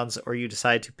gold crowns or you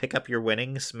decide to pick up your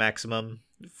winnings, maximum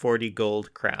 40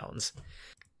 gold crowns.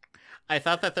 I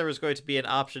thought that there was going to be an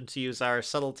option to use our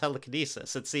subtle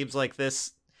telekinesis. It seems like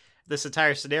this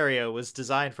entire scenario was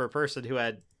designed for a person who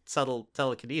had subtle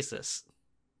telekinesis.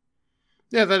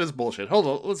 Yeah, that is bullshit. Hold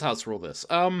on, let's house rule this.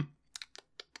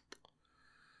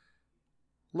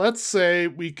 let's say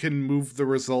we can move the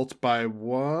result by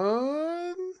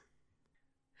 1.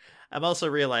 I'm also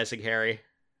realizing, Harry.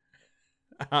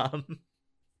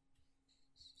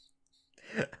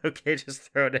 Okay,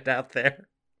 just throwing it out there.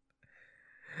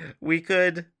 We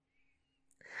could,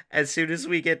 as soon as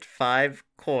we get 5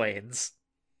 coins,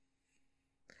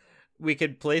 we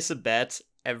could place a bet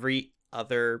every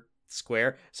other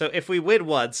square. So if we win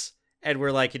once, and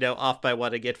we're like, off by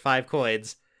 1 and get 5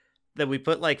 coins, then we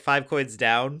put like 5 coins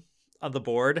down on the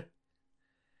board.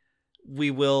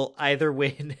 We will either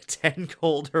win 10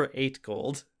 gold or 8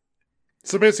 gold.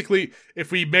 So basically,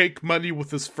 if we make money with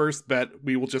this first bet,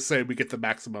 we will just say we get the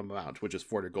maximum amount, which is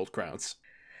 40 gold crowns.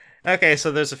 Okay,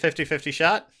 so there's a 50-50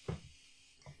 shot?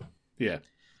 Yeah.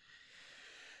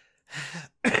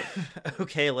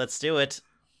 Okay, let's do it.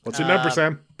 What's your number,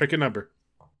 Sam? Pick a number.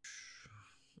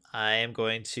 I am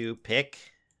going to pick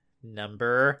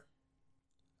number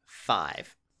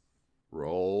 5.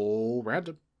 Roll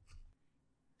random.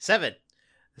 7.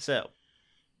 So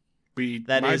We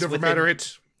that mind is over within- matter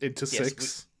it into Yes,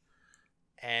 6.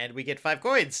 and we get 5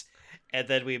 coins. And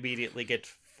then we immediately get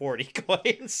 40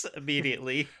 coins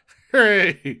immediately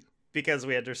Hooray! because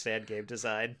we understand game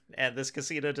design. And this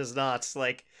casino does not.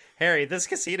 Like, Harry, this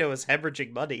casino is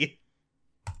hemorrhaging money.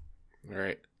 All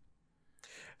right.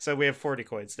 So we have 40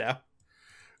 coins now.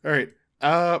 All right.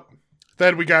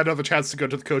 Then we got another chance to go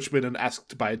to the coachman and ask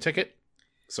to buy a ticket.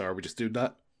 So are we just doing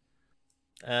that?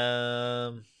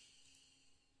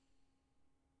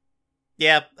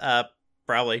 Yeah,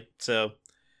 probably. So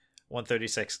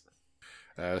 136.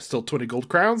 Still 20 gold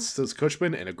crowns, says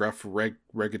coachman in a gruff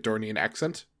Regadornian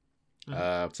accent.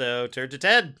 So turn to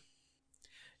 10.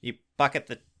 You bucket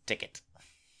the ticket.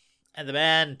 And the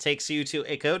man takes you to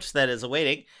a coach that is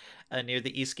awaiting near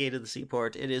the east gate of the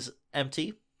seaport. It is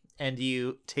empty, and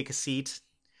you take a seat.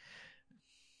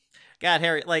 God,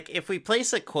 Harry, like, if we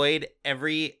place a coin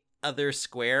every other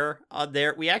square on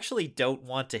there, we actually don't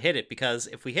want to hit it, because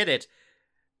if we hit it,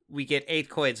 we get 8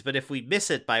 coins, but if we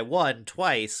miss it by 1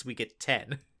 twice, we get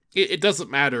 10. It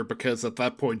doesn't matter, because at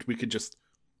that point we could just...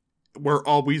 We're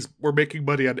making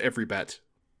money on every bet.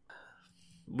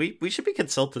 We should be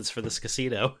consultants for this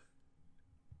casino.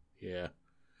 Yeah.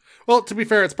 Well, to be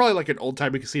fair, it's probably like an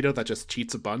old-timey casino that just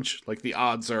cheats a bunch. Like, the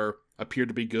odds appear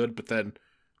to be good, but then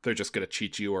they're just gonna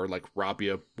cheat you or, like, rob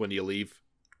you when you leave.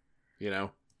 You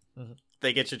know? Mm-hmm.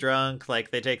 They get you drunk,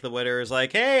 like, they take the winner, is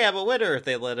like, hey, I'm a winner!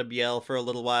 They let him yell for a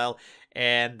little while,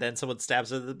 and then someone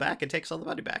stabs him in the back and takes all the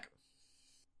money back.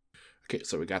 Okay,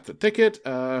 so we got the ticket.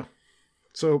 We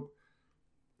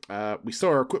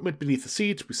store our equipment beneath the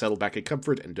seat, we settle back in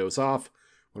comfort and doze off.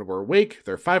 When we're awake,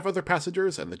 there are 5 other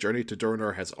passengers, and the journey to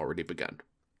Dornor has already begun.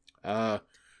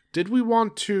 Did we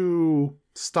want to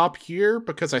stop here?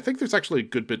 Because I think there's actually a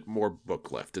good bit more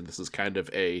book left, and this is kind of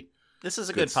a... This is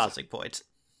a good pausing point.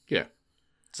 Yeah.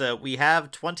 So we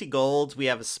have 20 gold, we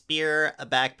have a spear, a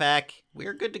backpack.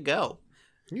 We're good to go.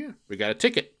 Yeah, we got a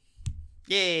ticket.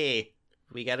 Yay!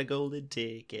 We got a golden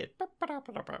ticket.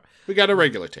 We got a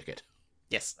regular ticket.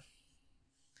 Yes.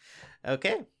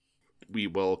 Okay. We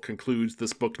will conclude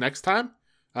this book next time.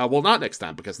 Well, not next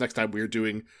time, because next time we're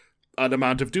doing an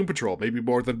amount of Doom Patrol. Maybe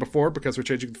more than before, because we're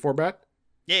changing the format.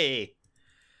 Yay!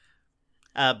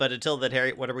 But until then,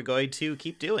 Harry, what are we going to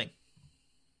keep doing?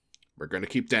 We're going to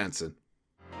keep dancing.